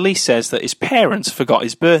him, Billy says that his parents forgot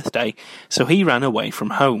his birthday, so he ran away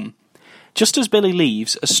from home. Just as Billy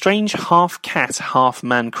leaves, a strange half-cat,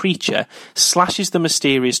 half-man creature slashes the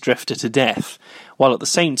mysterious drifter to death, while at the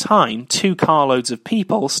same time 2 carloads of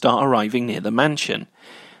people start arriving near the mansion.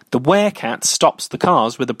 The werecat stops the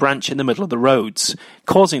cars with a branch in the middle of the roads,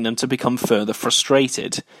 causing them to become further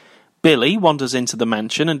frustrated. Billy wanders into the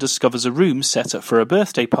mansion and discovers a room set up for a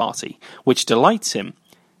birthday party, which delights him.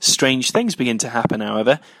 Strange things begin to happen,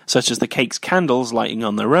 however, such as the cake's candles lighting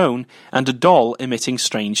on their own, and a doll emitting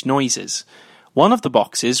strange noises. One of the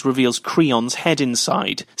boxes reveals Creon's head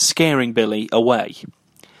inside, scaring Billy away.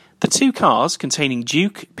 The 2 cars, containing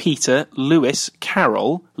Duke, Peter, Lewis,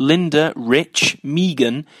 Carol, Linda, Rich,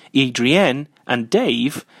 Megan, Adrienne, and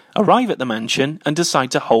Dave, arrive at the mansion and decide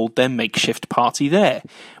to hold their makeshift party there,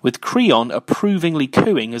 with Creon approvingly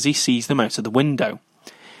cooing as he sees them out of the window.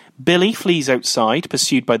 Billy flees outside,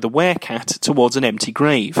 pursued by the werecat, towards an empty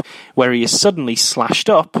grave, where he is suddenly slashed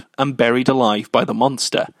up and buried alive by the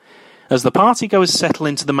monster. As the partygoers settle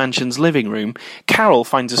into the mansion's living room, Carol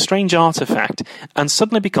finds a strange artifact and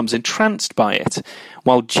suddenly becomes entranced by it,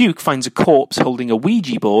 while Duke finds a corpse holding a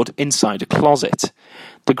Ouija board inside a closet.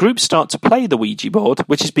 The group start to play the Ouija board,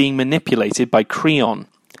 which is being manipulated by Creon.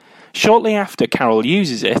 Shortly after Carol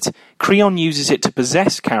uses it, Creon uses it to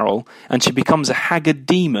possess Carol, and she becomes a haggard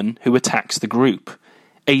demon who attacks the group.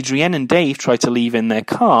 Adrienne and Dave try to leave in their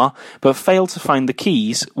car, but fail to find the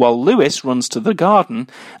keys, while Lewis runs to the garden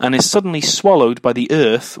and is suddenly swallowed by the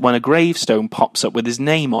earth when a gravestone pops up with his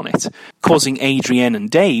name on it, causing Adrienne and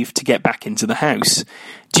Dave to get back into the house.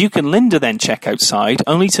 Duke and Linda then check outside,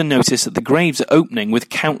 only to notice that the graves are opening with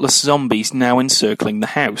countless zombies now encircling the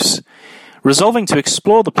house. Resolving to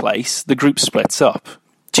explore the place, the group splits up.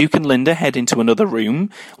 Duke and Linda head into another room,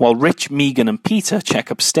 while Rich, Megan and Peter check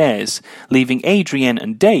upstairs, leaving Adrienne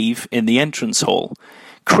and Dave in the entrance hall.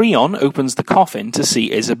 Creon opens the coffin to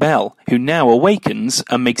see Isabel, who now awakens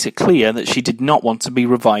and makes it clear that she did not want to be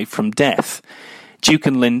revived from death. Duke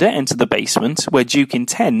and Linda enter the basement, where Duke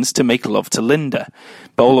intends to make love to Linda.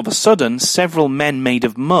 But all of a sudden, several men made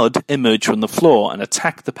of mud emerge from the floor and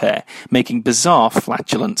attack the pair, making bizarre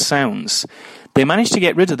flatulent sounds. They manage to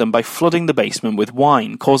get rid of them by flooding the basement with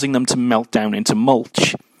wine, causing them to melt down into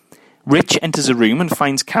mulch. Rich enters a room and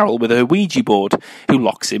finds Carol with her Ouija board, who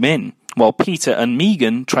locks him in, while Peter and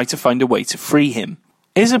Megan try to find a way to free him.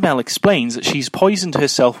 Isabel explains that she's poisoned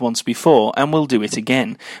herself once before and will do it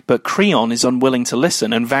again, but Creon is unwilling to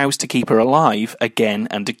listen and vows to keep her alive again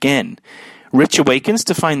and again. Rich awakens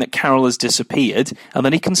to find that Carol has disappeared, and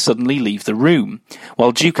then he can suddenly leave the room,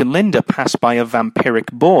 while Duke and Linda pass by a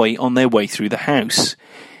vampiric boy on their way through the house.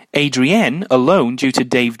 Adrienne, alone due to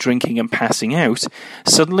Dave drinking and passing out,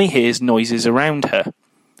 suddenly hears noises around her.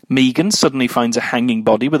 Megan suddenly finds a hanging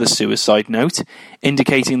body with a suicide note,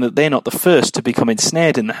 indicating that they're not the first to become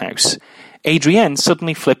ensnared in the house. Adrienne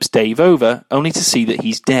suddenly flips Dave over, only to see that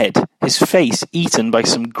he's dead, his face eaten by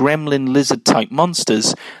some gremlin lizard-type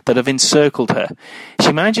monsters that have encircled her.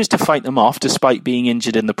 She manages to fight them off despite being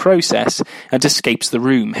injured in the process, and escapes the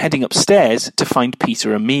room, heading upstairs to find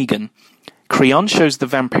Peter and Megan. Creon shows the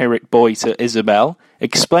vampiric boy to Isabel,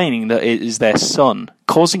 explaining that it is their son,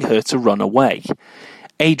 causing her to run away.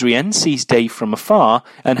 Adrienne sees Dave from afar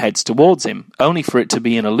and heads towards him, only for it to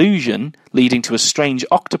be an illusion, leading to a strange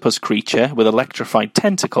octopus creature with electrified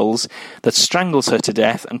tentacles that strangles her to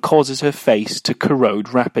death and causes her face to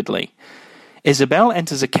corrode rapidly. Isabel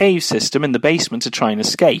enters a cave system in the basement to try and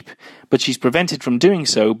escape, but she's prevented from doing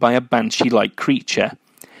so by a banshee-like creature.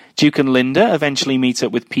 Duke and Linda eventually meet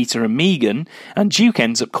up with Peter and Megan, and Duke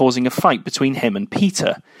ends up causing a fight between him and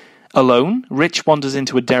Peter. Alone, Rich wanders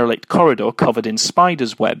into a derelict corridor covered in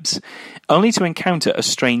spiders' webs, only to encounter a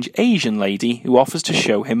strange Asian lady who offers to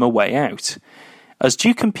show him a way out. As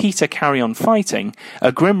Duke and Peter carry on fighting,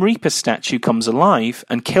 a Grim Reaper statue comes alive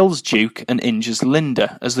and kills Duke and injures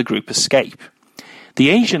Linda as the group escape. The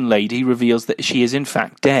Asian lady reveals that she is in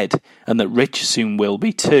fact dead, and that Rich soon will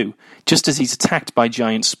be too, just as he's attacked by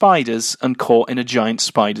giant spiders and caught in a giant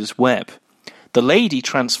spider's web. The lady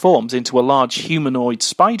transforms into a large humanoid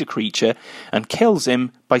spider creature and kills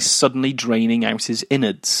him by suddenly draining out his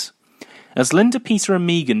innards. As Linda, Peter and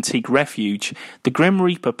Megan take refuge, the Grim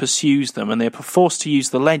Reaper pursues them and they are forced to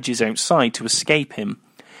use the ledges outside to escape him.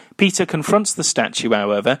 Peter confronts the statue,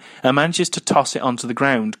 however, and manages to toss it onto the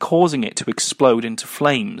ground, causing it to explode into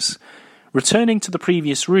flames. Returning to the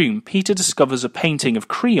previous room, Peter discovers a painting of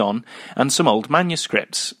Creon and some old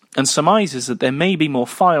manuscripts, and surmises that there may be more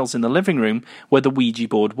files in the living room where the Ouija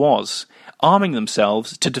board was, arming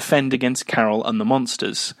themselves to defend against Carol and the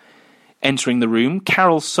monsters. Entering the room,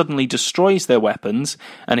 Carol suddenly destroys their weapons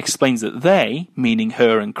and explains that they, meaning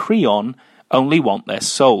her and Creon, only want their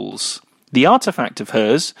souls. The artifact of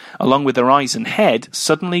hers, along with her eyes and head,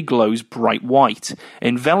 suddenly glows bright white,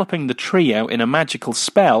 enveloping the trio in a magical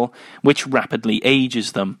spell which rapidly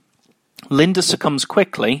ages them. Linda succumbs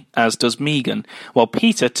quickly, as does Megan, while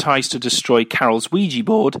Peter tries to destroy Carol's Ouija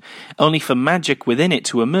board, only for magic within it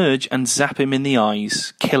to emerge and zap him in the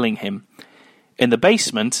eyes, killing him. In the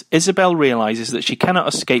basement, Isabel realises that she cannot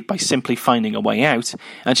escape by simply finding a way out,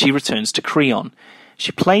 and she returns to Creon.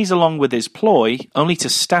 She plays along with his ploy, only to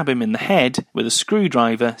stab him in the head with a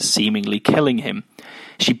screwdriver, seemingly killing him.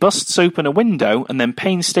 She busts open a window and then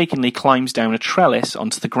painstakingly climbs down a trellis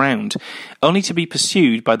onto the ground, only to be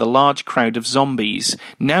pursued by the large crowd of zombies,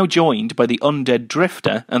 now joined by the undead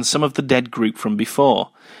Drifter and some of the dead group from before.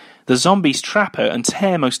 The zombies trap her and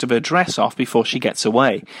tear most of her dress off before she gets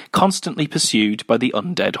away, constantly pursued by the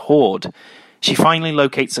undead horde. She finally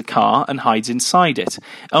locates a car and hides inside it,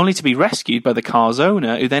 only to be rescued by the car's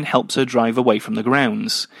owner, who then helps her drive away from the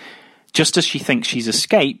grounds. Just as she thinks she's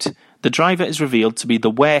escaped, the driver is revealed to be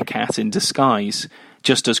the werecat in disguise,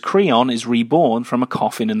 just as Creon is reborn from a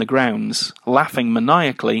coffin in the grounds, laughing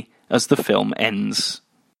maniacally as the film ends.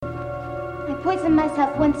 I poisoned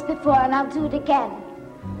myself once before and I'll do it again,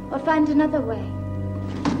 or find another way.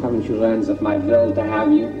 Haven't you learned that my will to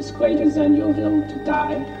have you is greater than your will to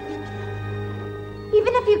die?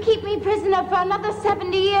 Even if you keep me prisoner for another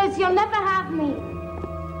 70 years, you'll never have me.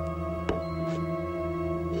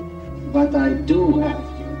 But I do have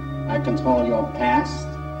you. I control your past,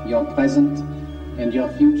 your present, and your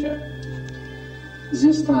future.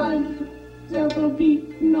 This time, there will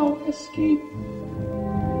be no escape.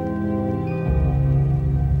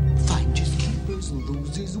 Finders keepers,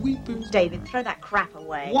 losers weepers. David, throw that crap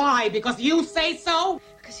away. Why? Because you say so?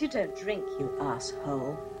 Because you don't drink, you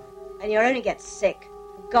asshole. And you'll only get sick.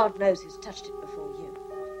 God knows who's touched it before you.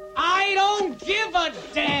 I don't give a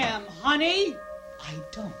damn, honey. I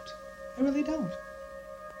don't. I really don't.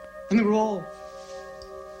 And we're all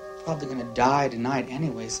probably gonna die tonight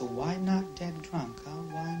anyway, so why not dead drunk, huh?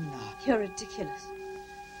 Why not? You're ridiculous.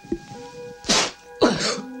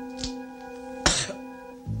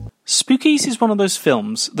 Spookies is one of those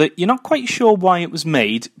films that you're not quite sure why it was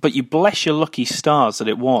made, but you bless your lucky stars that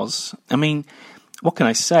it was. I mean, what can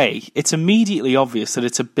I say? It's immediately obvious that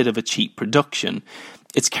it's a bit of a cheap production.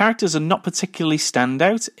 Its characters are not particularly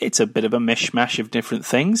standout, it's a bit of a mishmash of different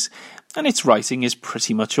things, and its writing is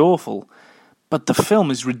pretty much awful. But the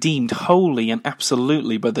film is redeemed wholly and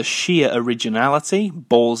absolutely by the sheer originality,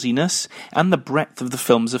 ballsiness, and the breadth of the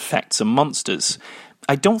film's effects and monsters.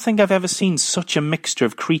 I don't think I've ever seen such a mixture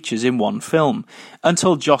of creatures in one film,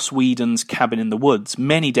 until Joss Whedon's Cabin in the Woods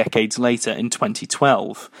many decades later in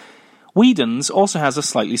 2012. Whedon's also has a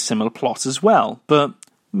slightly similar plot as well, but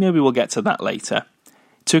maybe we'll get to that later.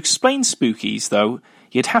 To explain Spookies, though,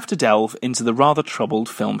 you'd have to delve into the rather troubled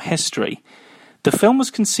film history. The film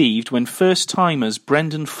was conceived when first-timers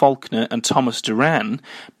Brendan Faulkner and Thomas Duran,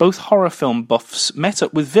 both horror film buffs, met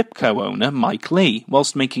up with Vipco owner Mike Lee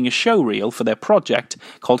whilst making a showreel for their project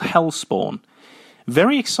called Hellspawn.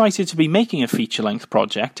 Very excited to be making a feature-length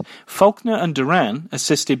project, Faulkner and Duran,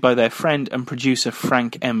 assisted by their friend and producer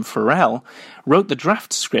Frank M. Farrell, wrote the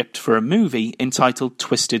draft script for a movie entitled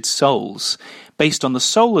Twisted Souls, based on the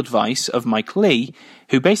sole advice of Mike Lee,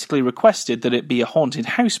 who basically requested that it be a haunted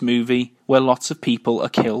house movie where lots of people are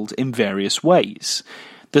killed in various ways.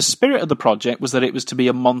 The spirit of the project was that it was to be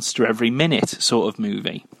a monster every minute sort of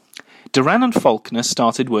movie. Duran and Faulkner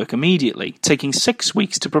started work immediately, taking 6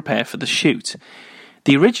 weeks to prepare for the shoot.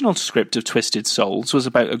 The original script of Twisted Souls was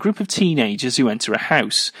about a group of teenagers who enter a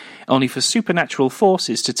house, only for supernatural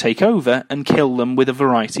forces to take over and kill them with a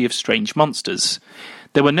variety of strange monsters.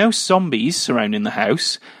 There were no zombies surrounding the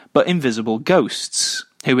house, but invisible ghosts,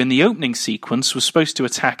 who in the opening sequence were supposed to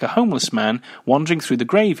attack a homeless man wandering through the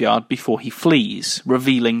graveyard before he flees,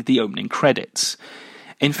 revealing the opening credits.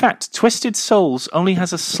 In fact, Twisted Souls only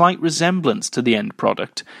has a slight resemblance to the end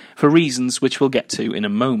product, for reasons which we'll get to in a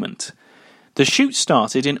moment. The shoot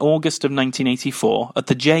started in August of 1984 at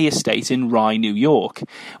the J Estate in Rye, New York,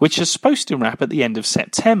 which was supposed to wrap at the end of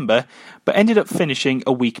September, but ended up finishing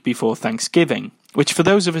a week before Thanksgiving, which for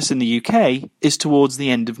those of us in the UK is towards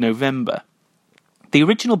the end of November. The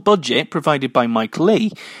original budget provided by Mike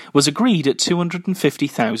Leigh was agreed at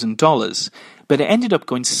 $250,000, but it ended up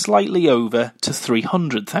going slightly over to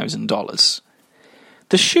 $300,000.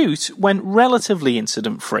 The shoot went relatively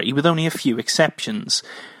incident-free with only a few exceptions.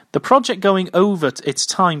 The project going over its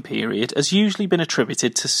time period has usually been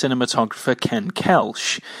attributed to cinematographer Ken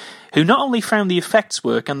Kelch, who not only found the effects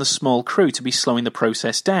work and the small crew to be slowing the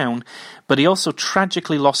process down, but he also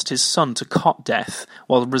tragically lost his son to cot death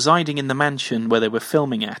while residing in the mansion where they were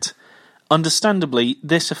filming at. Understandably,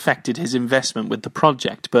 this affected his investment with the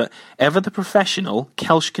project, but ever the professional,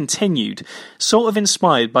 Kelch continued, sort of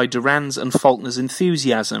inspired by Duran's and Faulkner's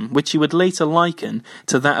enthusiasm, which he would later liken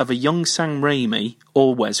to that of a young Sam Raimi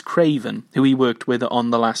or Wes Craven, who he worked with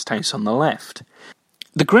on The Last House on the Left.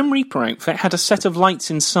 The Grim Reaper outfit had a set of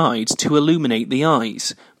lights inside to illuminate the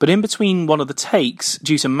eyes, but in between one of the takes,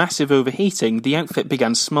 due to massive overheating, the outfit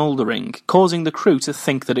began smouldering, causing the crew to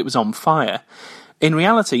think that it was on fire. In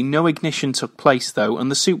reality, no ignition took place though,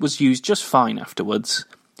 and the suit was used just fine afterwards.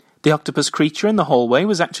 The octopus creature in the hallway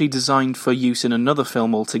was actually designed for use in another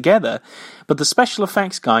film altogether, but the special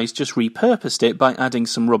effects guys just repurposed it by adding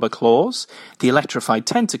some rubber claws, the electrified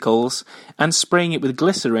tentacles, and spraying it with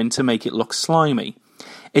glycerin to make it look slimy.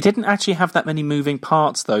 It didn't actually have that many moving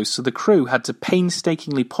parts though, so the crew had to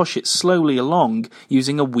painstakingly push it slowly along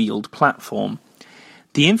using a wheeled platform.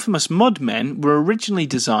 The infamous Mudmen were originally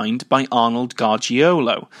designed by Arnold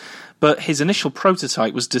Gargiulo, but his initial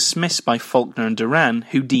prototype was dismissed by Faulkner and Duran,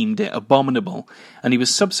 who deemed it abominable, and he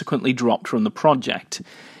was subsequently dropped from the project.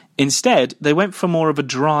 Instead, they went for more of a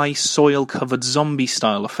dry, soil-covered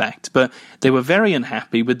zombie-style effect, but they were very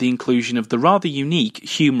unhappy with the inclusion of the rather unique,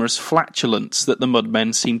 humorous flatulence that the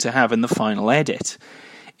Mudmen seemed to have in the final edit.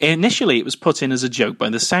 Initially, it was put in as a joke by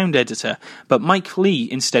the sound editor, but Mike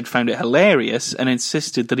Leigh instead found it hilarious and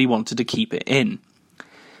insisted that he wanted to keep it in.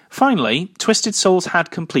 Finally, Twisted Souls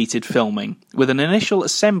had completed filming, with an initial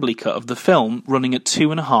assembly cut of the film running at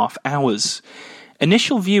 2.5 hours.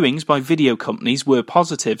 Initial viewings by video companies were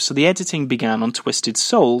positive, so the editing began on Twisted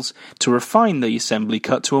Souls to refine the assembly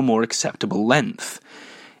cut to a more acceptable length.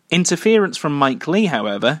 Interference from Mike Leigh,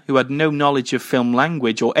 however, who had no knowledge of film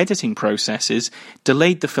language or editing processes,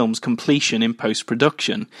 delayed the film's completion in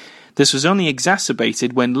post-production. This was only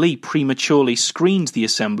exacerbated when Leigh prematurely screened the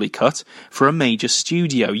assembly cut for a major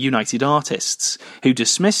studio, United Artists, who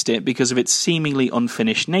dismissed it because of its seemingly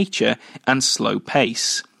unfinished nature and slow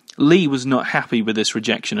pace. Leigh was not happy with this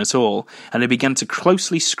rejection at all, and he began to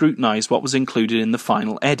closely scrutinise what was included in the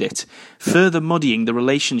final edit, further muddying the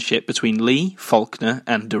relationship between Leigh, Faulkner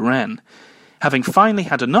and Duran. Having finally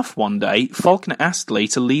had enough one day, Faulkner asked Leigh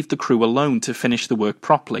to leave the crew alone to finish the work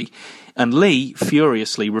properly, and Leigh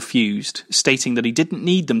furiously refused, stating that he didn't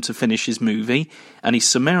need them to finish his movie, and he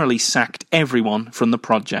summarily sacked everyone from the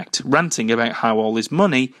project, ranting about how all his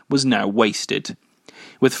money was now wasted.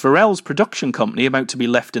 With Pharrell's production company about to be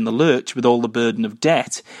left in the lurch with all the burden of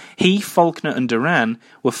debt, he, Faulkner and Duran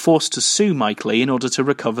were forced to sue Mike Leigh in order to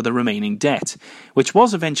recover the remaining debt, which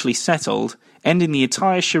was eventually settled, ending the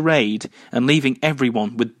entire charade and leaving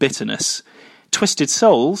everyone with bitterness. Twisted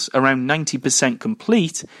Souls, around 90%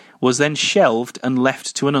 complete, was then shelved and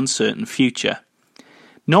left to an uncertain future.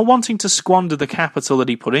 Not wanting to squander the capital that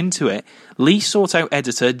he put into it, Leigh sought out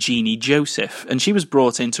editor Jeannie Joseph, and she was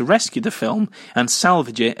brought in to rescue the film and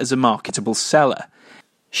salvage it as a marketable seller.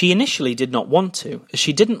 She initially did not want to, as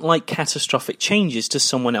she didn't like catastrophic changes to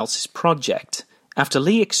someone else's project. After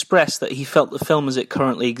Leigh expressed that he felt the film as it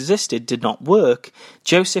currently existed did not work,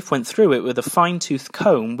 Joseph went through it with a fine-tooth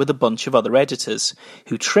comb with a bunch of other editors,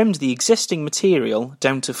 who trimmed the existing material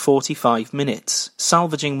down to 45 minutes,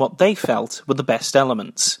 salvaging what they felt were the best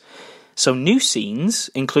elements. So new scenes,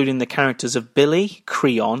 including the characters of Billy,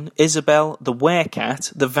 Creon, Isabel, the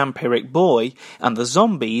Werecat, the Vampiric Boy, and the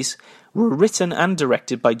Zombies, were written and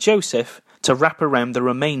directed by Joseph to wrap around the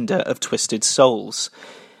remainder of Twisted Souls.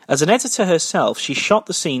 As an editor herself, she shot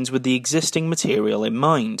the scenes with the existing material in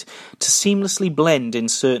mind, to seamlessly blend in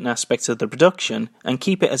certain aspects of the production and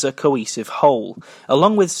keep it as a cohesive whole,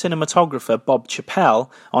 along with cinematographer Bob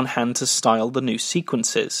Chappell on hand to style the new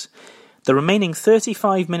sequences. The remaining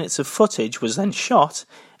 35 minutes of footage was then shot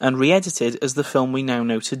and re-edited as the film we now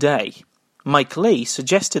know today. Mike Leigh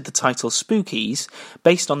suggested the title Spookies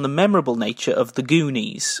based on the memorable nature of The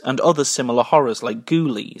Goonies and other similar horrors like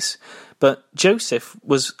Ghoulies, but Joseph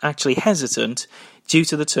was actually hesitant due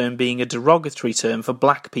to the term being a derogatory term for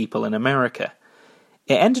black people in America.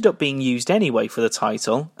 It ended up being used anyway for the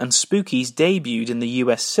title, and Spookies debuted in the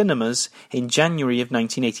US cinemas in January of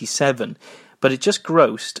 1987, but it just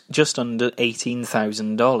grossed just under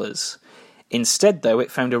 $18,000. Instead, though,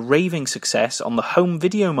 it found a raving success on the home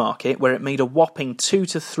video market, where it made a whopping $2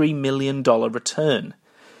 to $3 million return.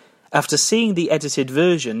 After seeing the edited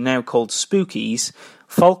version, now called Spookies,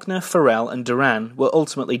 Faulkner, Farrell and Duran were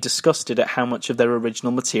ultimately disgusted at how much of their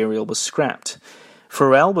original material was scrapped.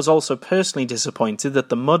 Farrell was also personally disappointed that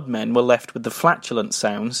the Mudmen were left with the flatulent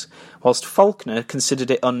sounds, whilst Faulkner considered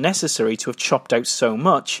it unnecessary to have chopped out so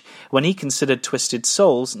much when he considered Twisted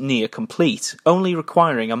Souls near complete, only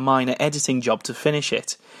requiring a minor editing job to finish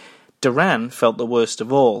it. Duran felt the worst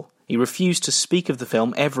of all. He refused to speak of the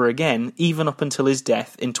film ever again, even up until his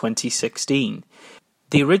death in 2016.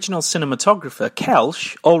 The original cinematographer,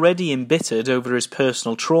 Kelsch, already embittered over his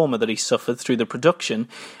personal trauma that he suffered through the production,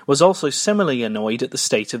 was also similarly annoyed at the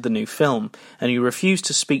state of the new film, and he refused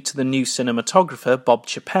to speak to the new cinematographer, Bob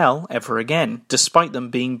Chappell, ever again, despite them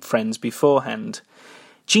being friends beforehand.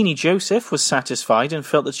 Jeannie Joseph was satisfied and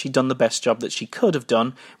felt that she'd done the best job that she could have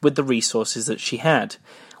done with the resources that she had,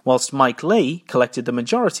 whilst Mike Leigh collected the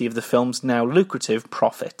majority of the film's now lucrative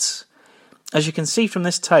profits. As you can see from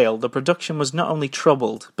this tale, the production was not only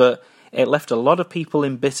troubled, but it left a lot of people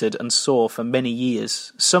embittered and sore for many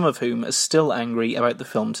years, some of whom are still angry about the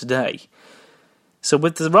film today. So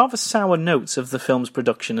with the rather sour notes of the film's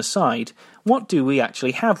production aside, what do we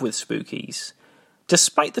actually have with Spookies?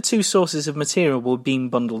 Despite the two sources of material being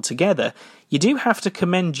bundled together, you do have to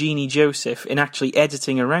commend Jeannie Joseph in actually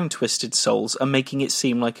editing around Twisted Souls and making it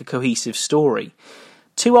seem like a cohesive story.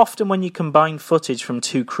 Too often when you combine footage from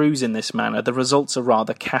two crews in this manner, the results are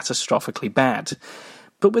rather catastrophically bad.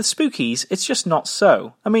 But with Spookies, it's just not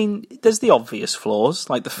so. I mean, there's the obvious flaws,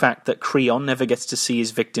 like the fact that Creon never gets to see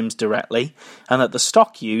his victims directly, and that the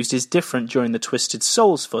stock used is different during the Twisted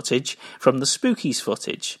Souls footage from the Spookies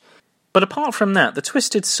footage. But apart from that, the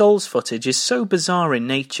Twisted Souls footage is so bizarre in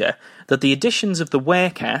nature that the additions of the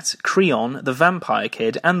Werecat, Creon, the Vampire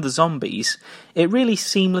Kid, and the zombies, it really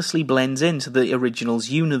seamlessly blends into the original's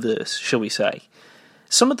universe, shall we say.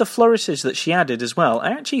 Some of the flourishes that she added as well I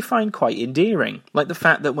actually find quite endearing, like the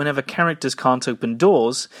fact that whenever characters can't open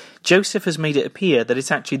doors, Joseph has made it appear that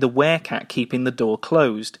it's actually the Werecat keeping the door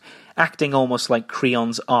closed, acting almost like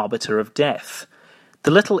Creon's arbiter of death. The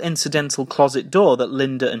little incidental closet door that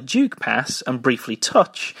Linda and Duke pass and briefly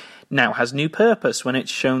touch now has new purpose when it's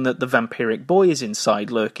shown that the vampiric boy is inside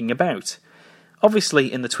lurking about.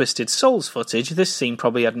 Obviously, in the Twisted Souls footage, this scene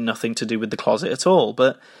probably had nothing to do with the closet at all,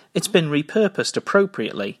 but it's been repurposed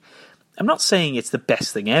appropriately. I'm not saying it's the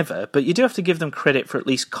best thing ever, but you do have to give them credit for at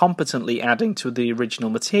least competently adding to the original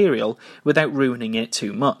material without ruining it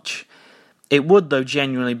too much. It would, though,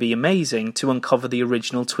 genuinely be amazing to uncover the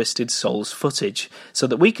original Twisted Souls footage, so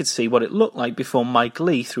that we could see what it looked like before Mike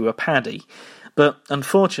Leigh threw a paddy. But,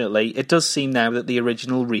 unfortunately, it does seem now that the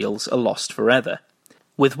original reels are lost forever.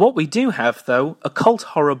 With what we do have, though, occult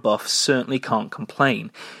horror buffs certainly can't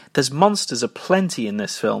complain. There's monsters aplenty in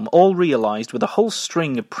this film, all realised with a whole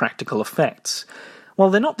string of practical effects. While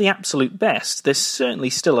they're not the absolute best, they're certainly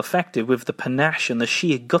still effective with the panache and the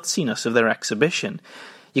sheer gutsiness of their exhibition.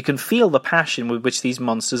 You can feel the passion with which these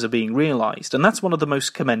monsters are being realised, and that's one of the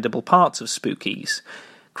most commendable parts of Spookies.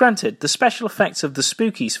 Granted, the special effects of the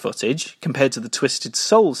Spookies footage, compared to the Twisted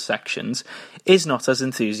Souls sections, is not as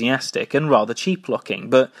enthusiastic and rather cheap-looking,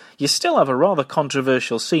 but you still have a rather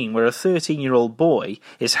controversial scene where a 13-year-old boy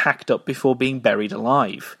is hacked up before being buried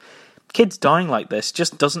alive. Kids dying like this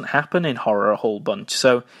just doesn't happen in horror a whole bunch,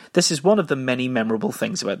 so this is one of the many memorable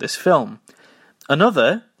things about this film.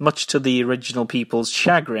 Another, much to the original people's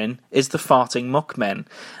chagrin, is the farting muckmen.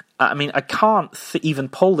 I mean, I can't even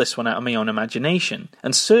pull this one out of my own imagination,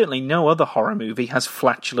 and certainly no other horror movie has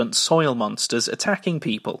flatulent soil monsters attacking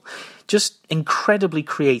people. Just incredibly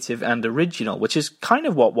creative and original, which is kind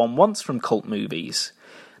of what one wants from cult movies.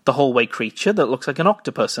 The hallway creature that looks like an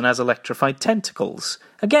octopus and has electrified tentacles.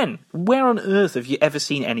 Again, where on earth have you ever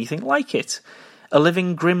seen anything like it? A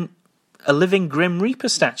living Grim Reaper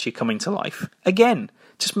statue coming to life. Again,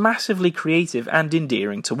 just massively creative and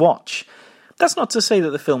endearing to watch. That's not to say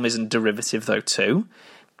that the film isn't derivative, though, too.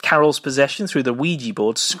 Carol's possession through the Ouija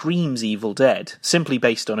board screams Evil Dead, simply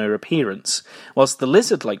based on her appearance, whilst the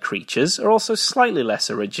lizard-like creatures are also slightly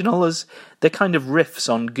less original, as they're kind of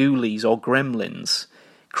riffs on ghoulies or gremlins.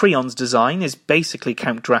 Creon's design is basically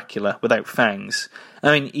Count Dracula without fangs.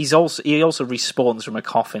 I mean, he also respawns from a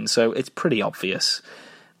coffin, so it's pretty obvious.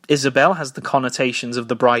 Isabel has the connotations of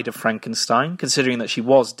the Bride of Frankenstein, considering that she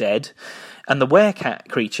was dead, and the Werecat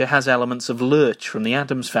creature has elements of Lurch from the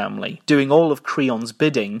Addams Family, doing all of Creon's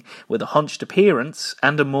bidding with a hunched appearance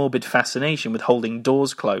and a morbid fascination with holding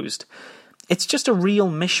doors closed. It's just a real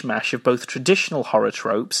mishmash of both traditional horror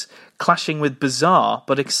tropes clashing with bizarre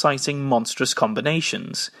but exciting monstrous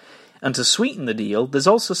combinations. And to sweeten the deal, there's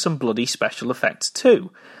also some bloody special effects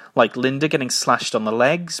too, like Linda getting slashed on the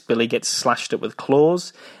legs, Billy gets slashed up with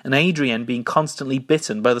claws, and Adrienne being constantly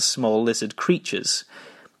bitten by the small lizard creatures.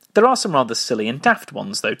 There are some rather silly and daft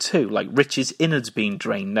ones though too, like Rich's innards being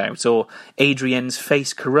drained out, or Adrienne's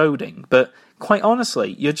face corroding, but quite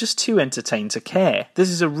honestly, you're just too entertained to care. This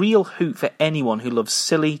is a real hoot for anyone who loves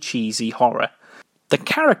silly, cheesy horror. The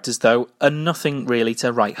characters, though, are nothing really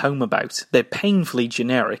to write home about. They're painfully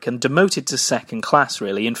generic and demoted to second class,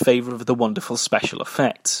 really, in favour of the wonderful special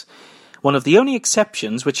effects. One of the only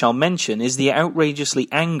exceptions which I'll mention is the outrageously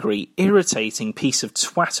angry, irritating piece of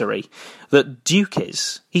twattery that Duke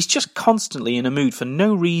is. He's just constantly in a mood for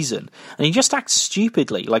no reason, and he just acts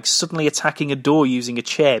stupidly, like suddenly attacking a door using a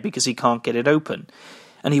chair because he can't get it open.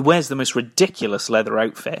 And he wears the most ridiculous leather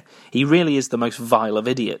outfit. He really is the most vile of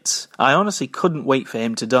idiots. I honestly couldn't wait for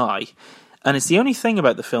him to die. And it's the only thing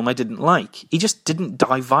about the film I didn't like. He just didn't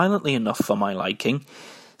die violently enough for my liking.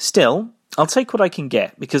 Still, I'll take what I can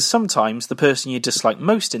get, because sometimes the person you dislike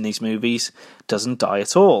most in these movies doesn't die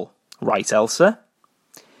at all. Right, Elsa?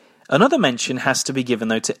 Another mention has to be given,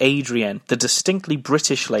 though, to Adrienne, the distinctly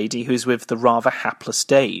British lady who's with the rather hapless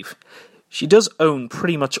Dave. She does own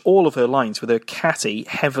pretty much all of her lines with her catty,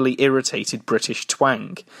 heavily irritated British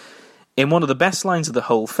twang. In one of the best lines of the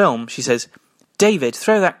whole film, she says, "David,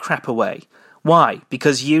 throw that crap away." "Why?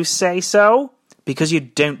 Because you say so?" "Because you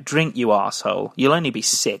don't drink, you arsehole. You'll only be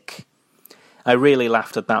sick." I really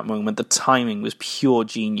laughed at that moment. The timing was pure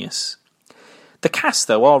genius. The cast,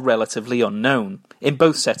 though, are relatively unknown, in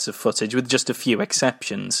both sets of footage, with just a few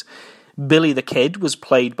exceptions. Billy the Kid was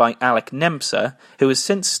played by Alec Nempser, who has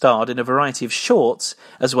since starred in a variety of shorts,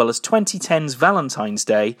 as well as 2010's Valentine's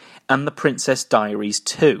Day and The Princess Diaries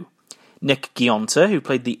 2. Nick Gionta, who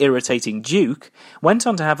played the irritating Duke, went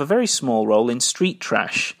on to have a very small role in Street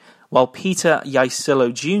Trash, while Peter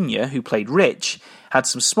Yaisillo Jr., who played Rich, had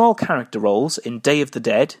some small character roles in Day of the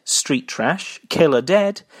Dead, Street Trash, Killer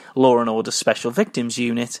Dead, Law & Order Special Victims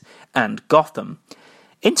Unit, and Gotham.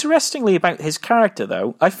 Interestingly about his character,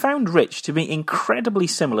 though, I found Rich to be incredibly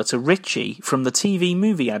similar to Richie from the TV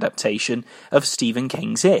movie adaptation of Stephen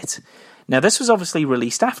King's It. Now, this was obviously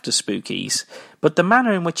released after Spookies, but the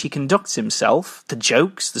manner in which he conducts himself, the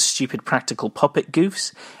jokes, the stupid practical puppet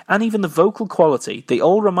goofs, and even the vocal quality, they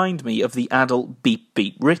all remind me of the adult Beep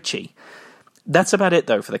Beep Richie. That's about it,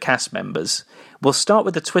 though, for the cast members. We'll start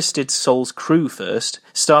with the Twisted Souls crew first,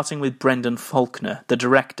 starting with Brendan Faulkner, the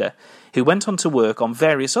director, who went on to work on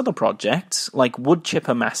various other projects, like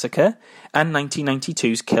Woodchipper Massacre and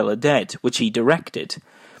 1992's Killer Dead, which he directed.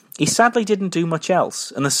 He sadly didn't do much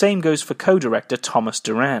else, and the same goes for co-director Thomas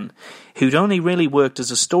Duran, who'd only really worked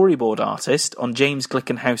as a storyboard artist on James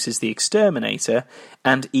Glickenhaus's The Exterminator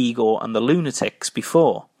and Igor and the Lunatics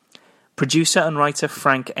before. Producer and writer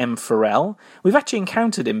Frank M. Farrell, we've actually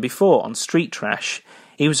encountered him before on Street Trash.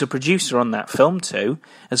 He was a producer on that film too,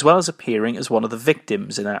 as well as appearing as one of the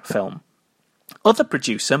victims in that film. Other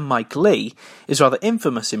producer, Mike Lee, is rather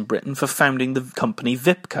infamous in Britain for founding the company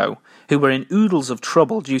Vipco, who were in oodles of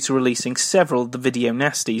trouble due to releasing several of the video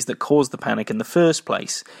nasties that caused the panic in the first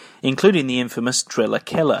place, including the infamous Driller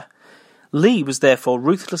Killer. Lee was therefore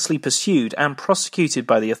ruthlessly pursued and prosecuted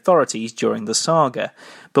by the authorities during the saga,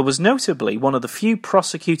 but was notably one of the few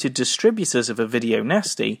prosecuted distributors of a video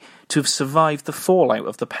nasty to have survived the fallout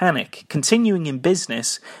of the panic, continuing in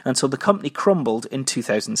business until the company crumbled in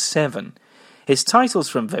 2007. His titles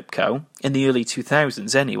from Vipco, in the early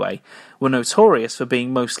 2000s anyway, were notorious for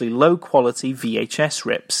being mostly low-quality VHS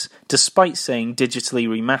rips, despite saying digitally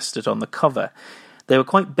remastered on the cover. They were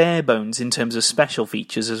quite bare bones in terms of special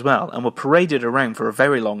features as well, and were paraded around for a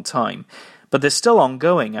very long time, but they're still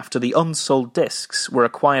ongoing after the unsold discs were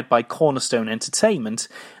acquired by Cornerstone Entertainment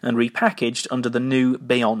and repackaged under the new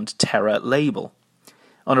Beyond Terror label.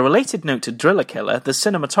 On a related note to Driller Killer, the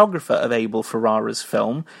cinematographer of Abel Ferrara's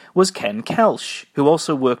film was Ken Kelch, who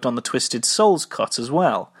also worked on the Twisted Souls cut as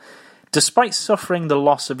well. Despite suffering the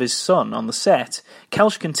loss of his son on the set,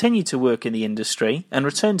 Kelch continued to work in the industry and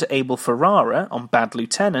returned to Abel Ferrara on Bad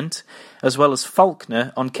Lieutenant, as well as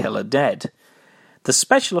Faulkner on Killer Dead. The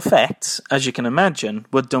special effects, as you can imagine,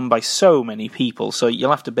 were done by so many people, so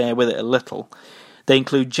you'll have to bear with it a little. They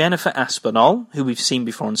include Jennifer Aspinall, who we've seen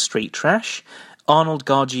before in Street Trash, Arnold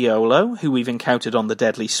Gargiulo, who we've encountered on The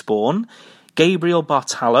Deadly Spawn, Gabriel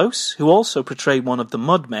Bartalos, who also portrayed one of the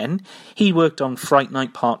Mudmen. He worked on Fright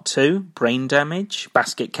Night Part 2, Brain Damage,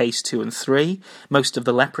 Basket Case 2 and 3, most of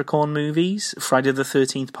the Leprechaun movies, Friday the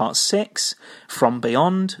 13th Part 6, From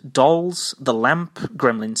Beyond, Dolls, The Lamp,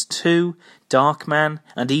 Gremlins 2, Darkman,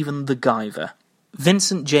 and even The Guyver.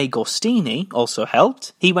 Vincent J. Gostini also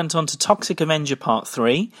helped. He went on to Toxic Avenger Part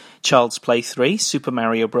 3, Child's Play 3, Super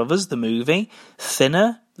Mario Bros. The movie,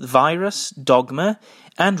 Thinner, Virus, Dogma,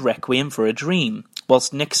 and Requiem for a Dream,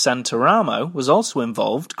 whilst Nick Santaramo was also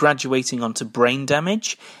involved, graduating onto Brain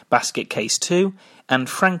Damage, Basket Case 2, and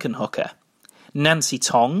Frankenhooker. Nancy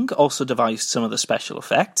Tong also devised some of the special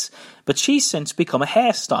effects, but she's since become a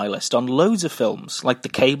hairstylist on loads of films like The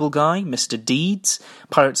Cable Guy, Mr. Deeds,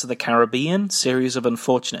 Pirates of the Caribbean, Series of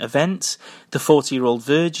Unfortunate Events, The 40-Year-Old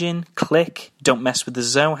Virgin, Click, Don't Mess with the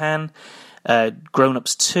Zohan, Grown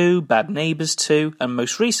Ups 2, Bad Neighbours 2, and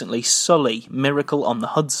most recently Sully, Miracle on the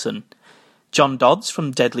Hudson. John Dodds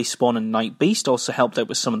from Deadly Spawn and Night Beast also helped out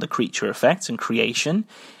with some of the creature effects and creation,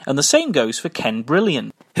 and the same goes for Ken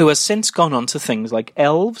Brilliant, who has since gone on to things like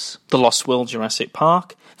Elves, The Lost World Jurassic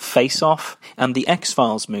Park, Face Off, and the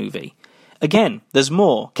X-Files movie. Again, there's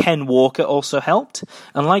more. Ken Walker also helped,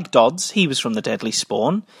 and like Dodds, he was from the Deadly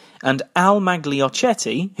Spawn, and Al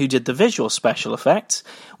Magliochetti, who did the visual special effects,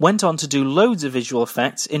 went on to do loads of visual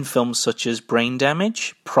effects in films such as Brain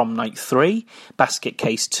Damage, Prom Night 3, Basket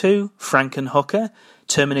Case 2, Frankenhooker,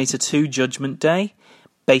 Terminator 2 Judgment Day,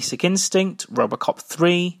 Basic Instinct, Robocop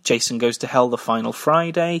 3, Jason Goes to Hell the Final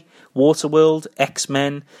Friday, Waterworld,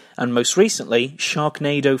 X-Men, and most recently,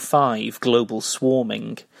 Sharknado 5 Global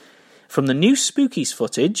Swarming. From the new Spookies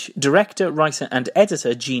footage, director, writer and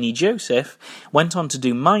editor Jeannie Joseph went on to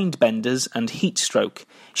do Mindbenders and Heatstroke.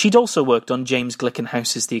 She'd also worked on James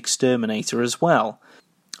Glickenhaus's The Exterminator as well.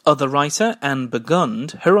 Other writer, Anne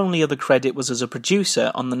Burgund, her only other credit was as a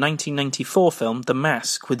producer on the 1994 film The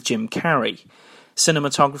Mask with Jim Carrey.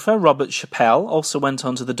 Cinematographer Robert Chappelle also went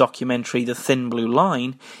on to the documentary The Thin Blue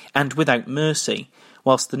Line and Without Mercy,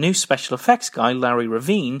 whilst the new special effects guy, Larry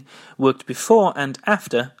Ravine, worked before and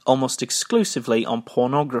after almost exclusively on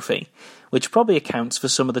pornography, which probably accounts for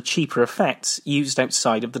some of the cheaper effects used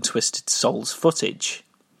outside of the Twisted Souls footage.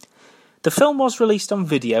 The film was released on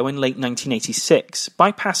video in late 1986,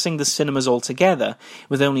 bypassing the cinemas altogether,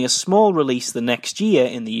 with only a small release the next year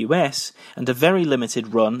in the US and a very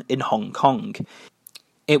limited run in Hong Kong.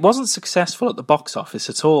 It wasn't successful at the box office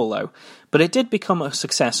at all, though, but it did become a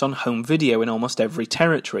success on home video in almost every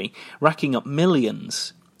territory, racking up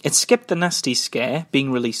millions. It skipped the Nasty Scare,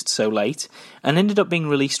 being released so late, and ended up being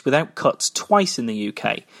released without cuts twice in the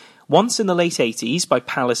UK. Once in the late 80s by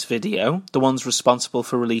Palace Video, the ones responsible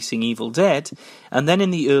for releasing Evil Dead, and then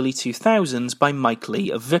in the early 2000s by Mike Lee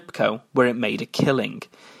of Vipco, where it made a killing.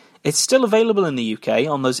 It's still available in the UK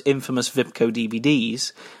on those infamous Vipco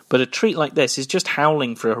DVDs, but a treat like this is just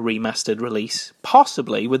howling for a remastered release,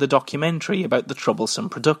 possibly with a documentary about the troublesome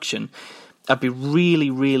production. I'd be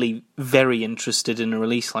really, really very interested in a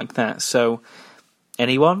release like that, so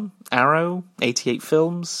anyone? Arrow? 88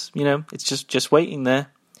 Films? You know, it's just waiting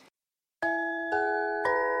there.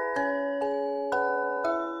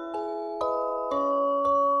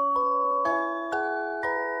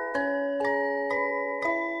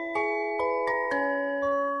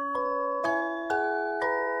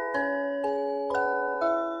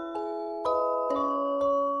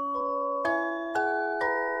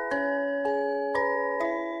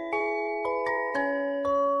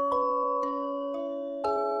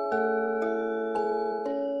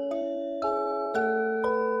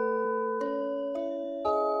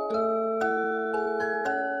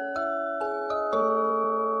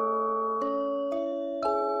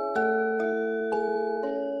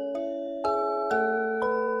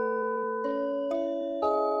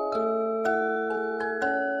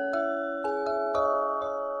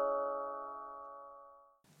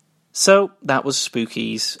 So, that was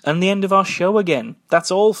Spookies, and the end of our show again. That's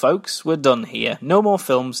all, folks. We're done here. No more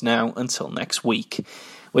films now until next week.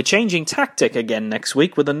 We're changing tactic again next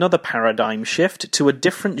week with another paradigm shift to a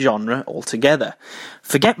different genre altogether.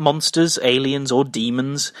 Forget monsters, aliens, or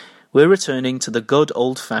demons. We're returning to the good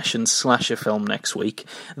old-fashioned slasher film next week,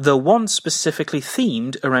 though one specifically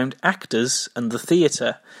themed around actors and the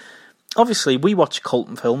theatre. Obviously, we watch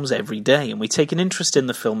cult films every day, and we take an interest in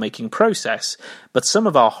the filmmaking process, but some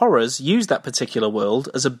of our horrors use that particular world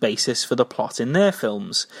as a basis for the plot in their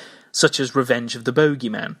films, such as Revenge of the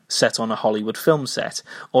Bogeyman, set on a Hollywood film set,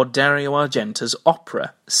 or Dario Argento's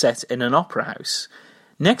Opera, set in an opera house.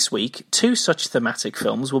 Next week, two such thematic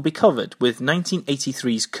films will be covered, with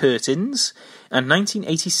 1983's Curtains and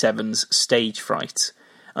 1987's Stage Fright.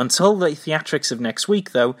 Until the theatrics of next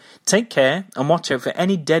week, though, take care and watch out for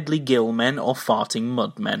any deadly Gill-Men or farting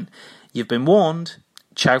mudmen. You've been warned.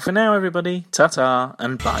 Ciao for now, everybody. Ta-ta,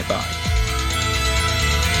 and bye-bye.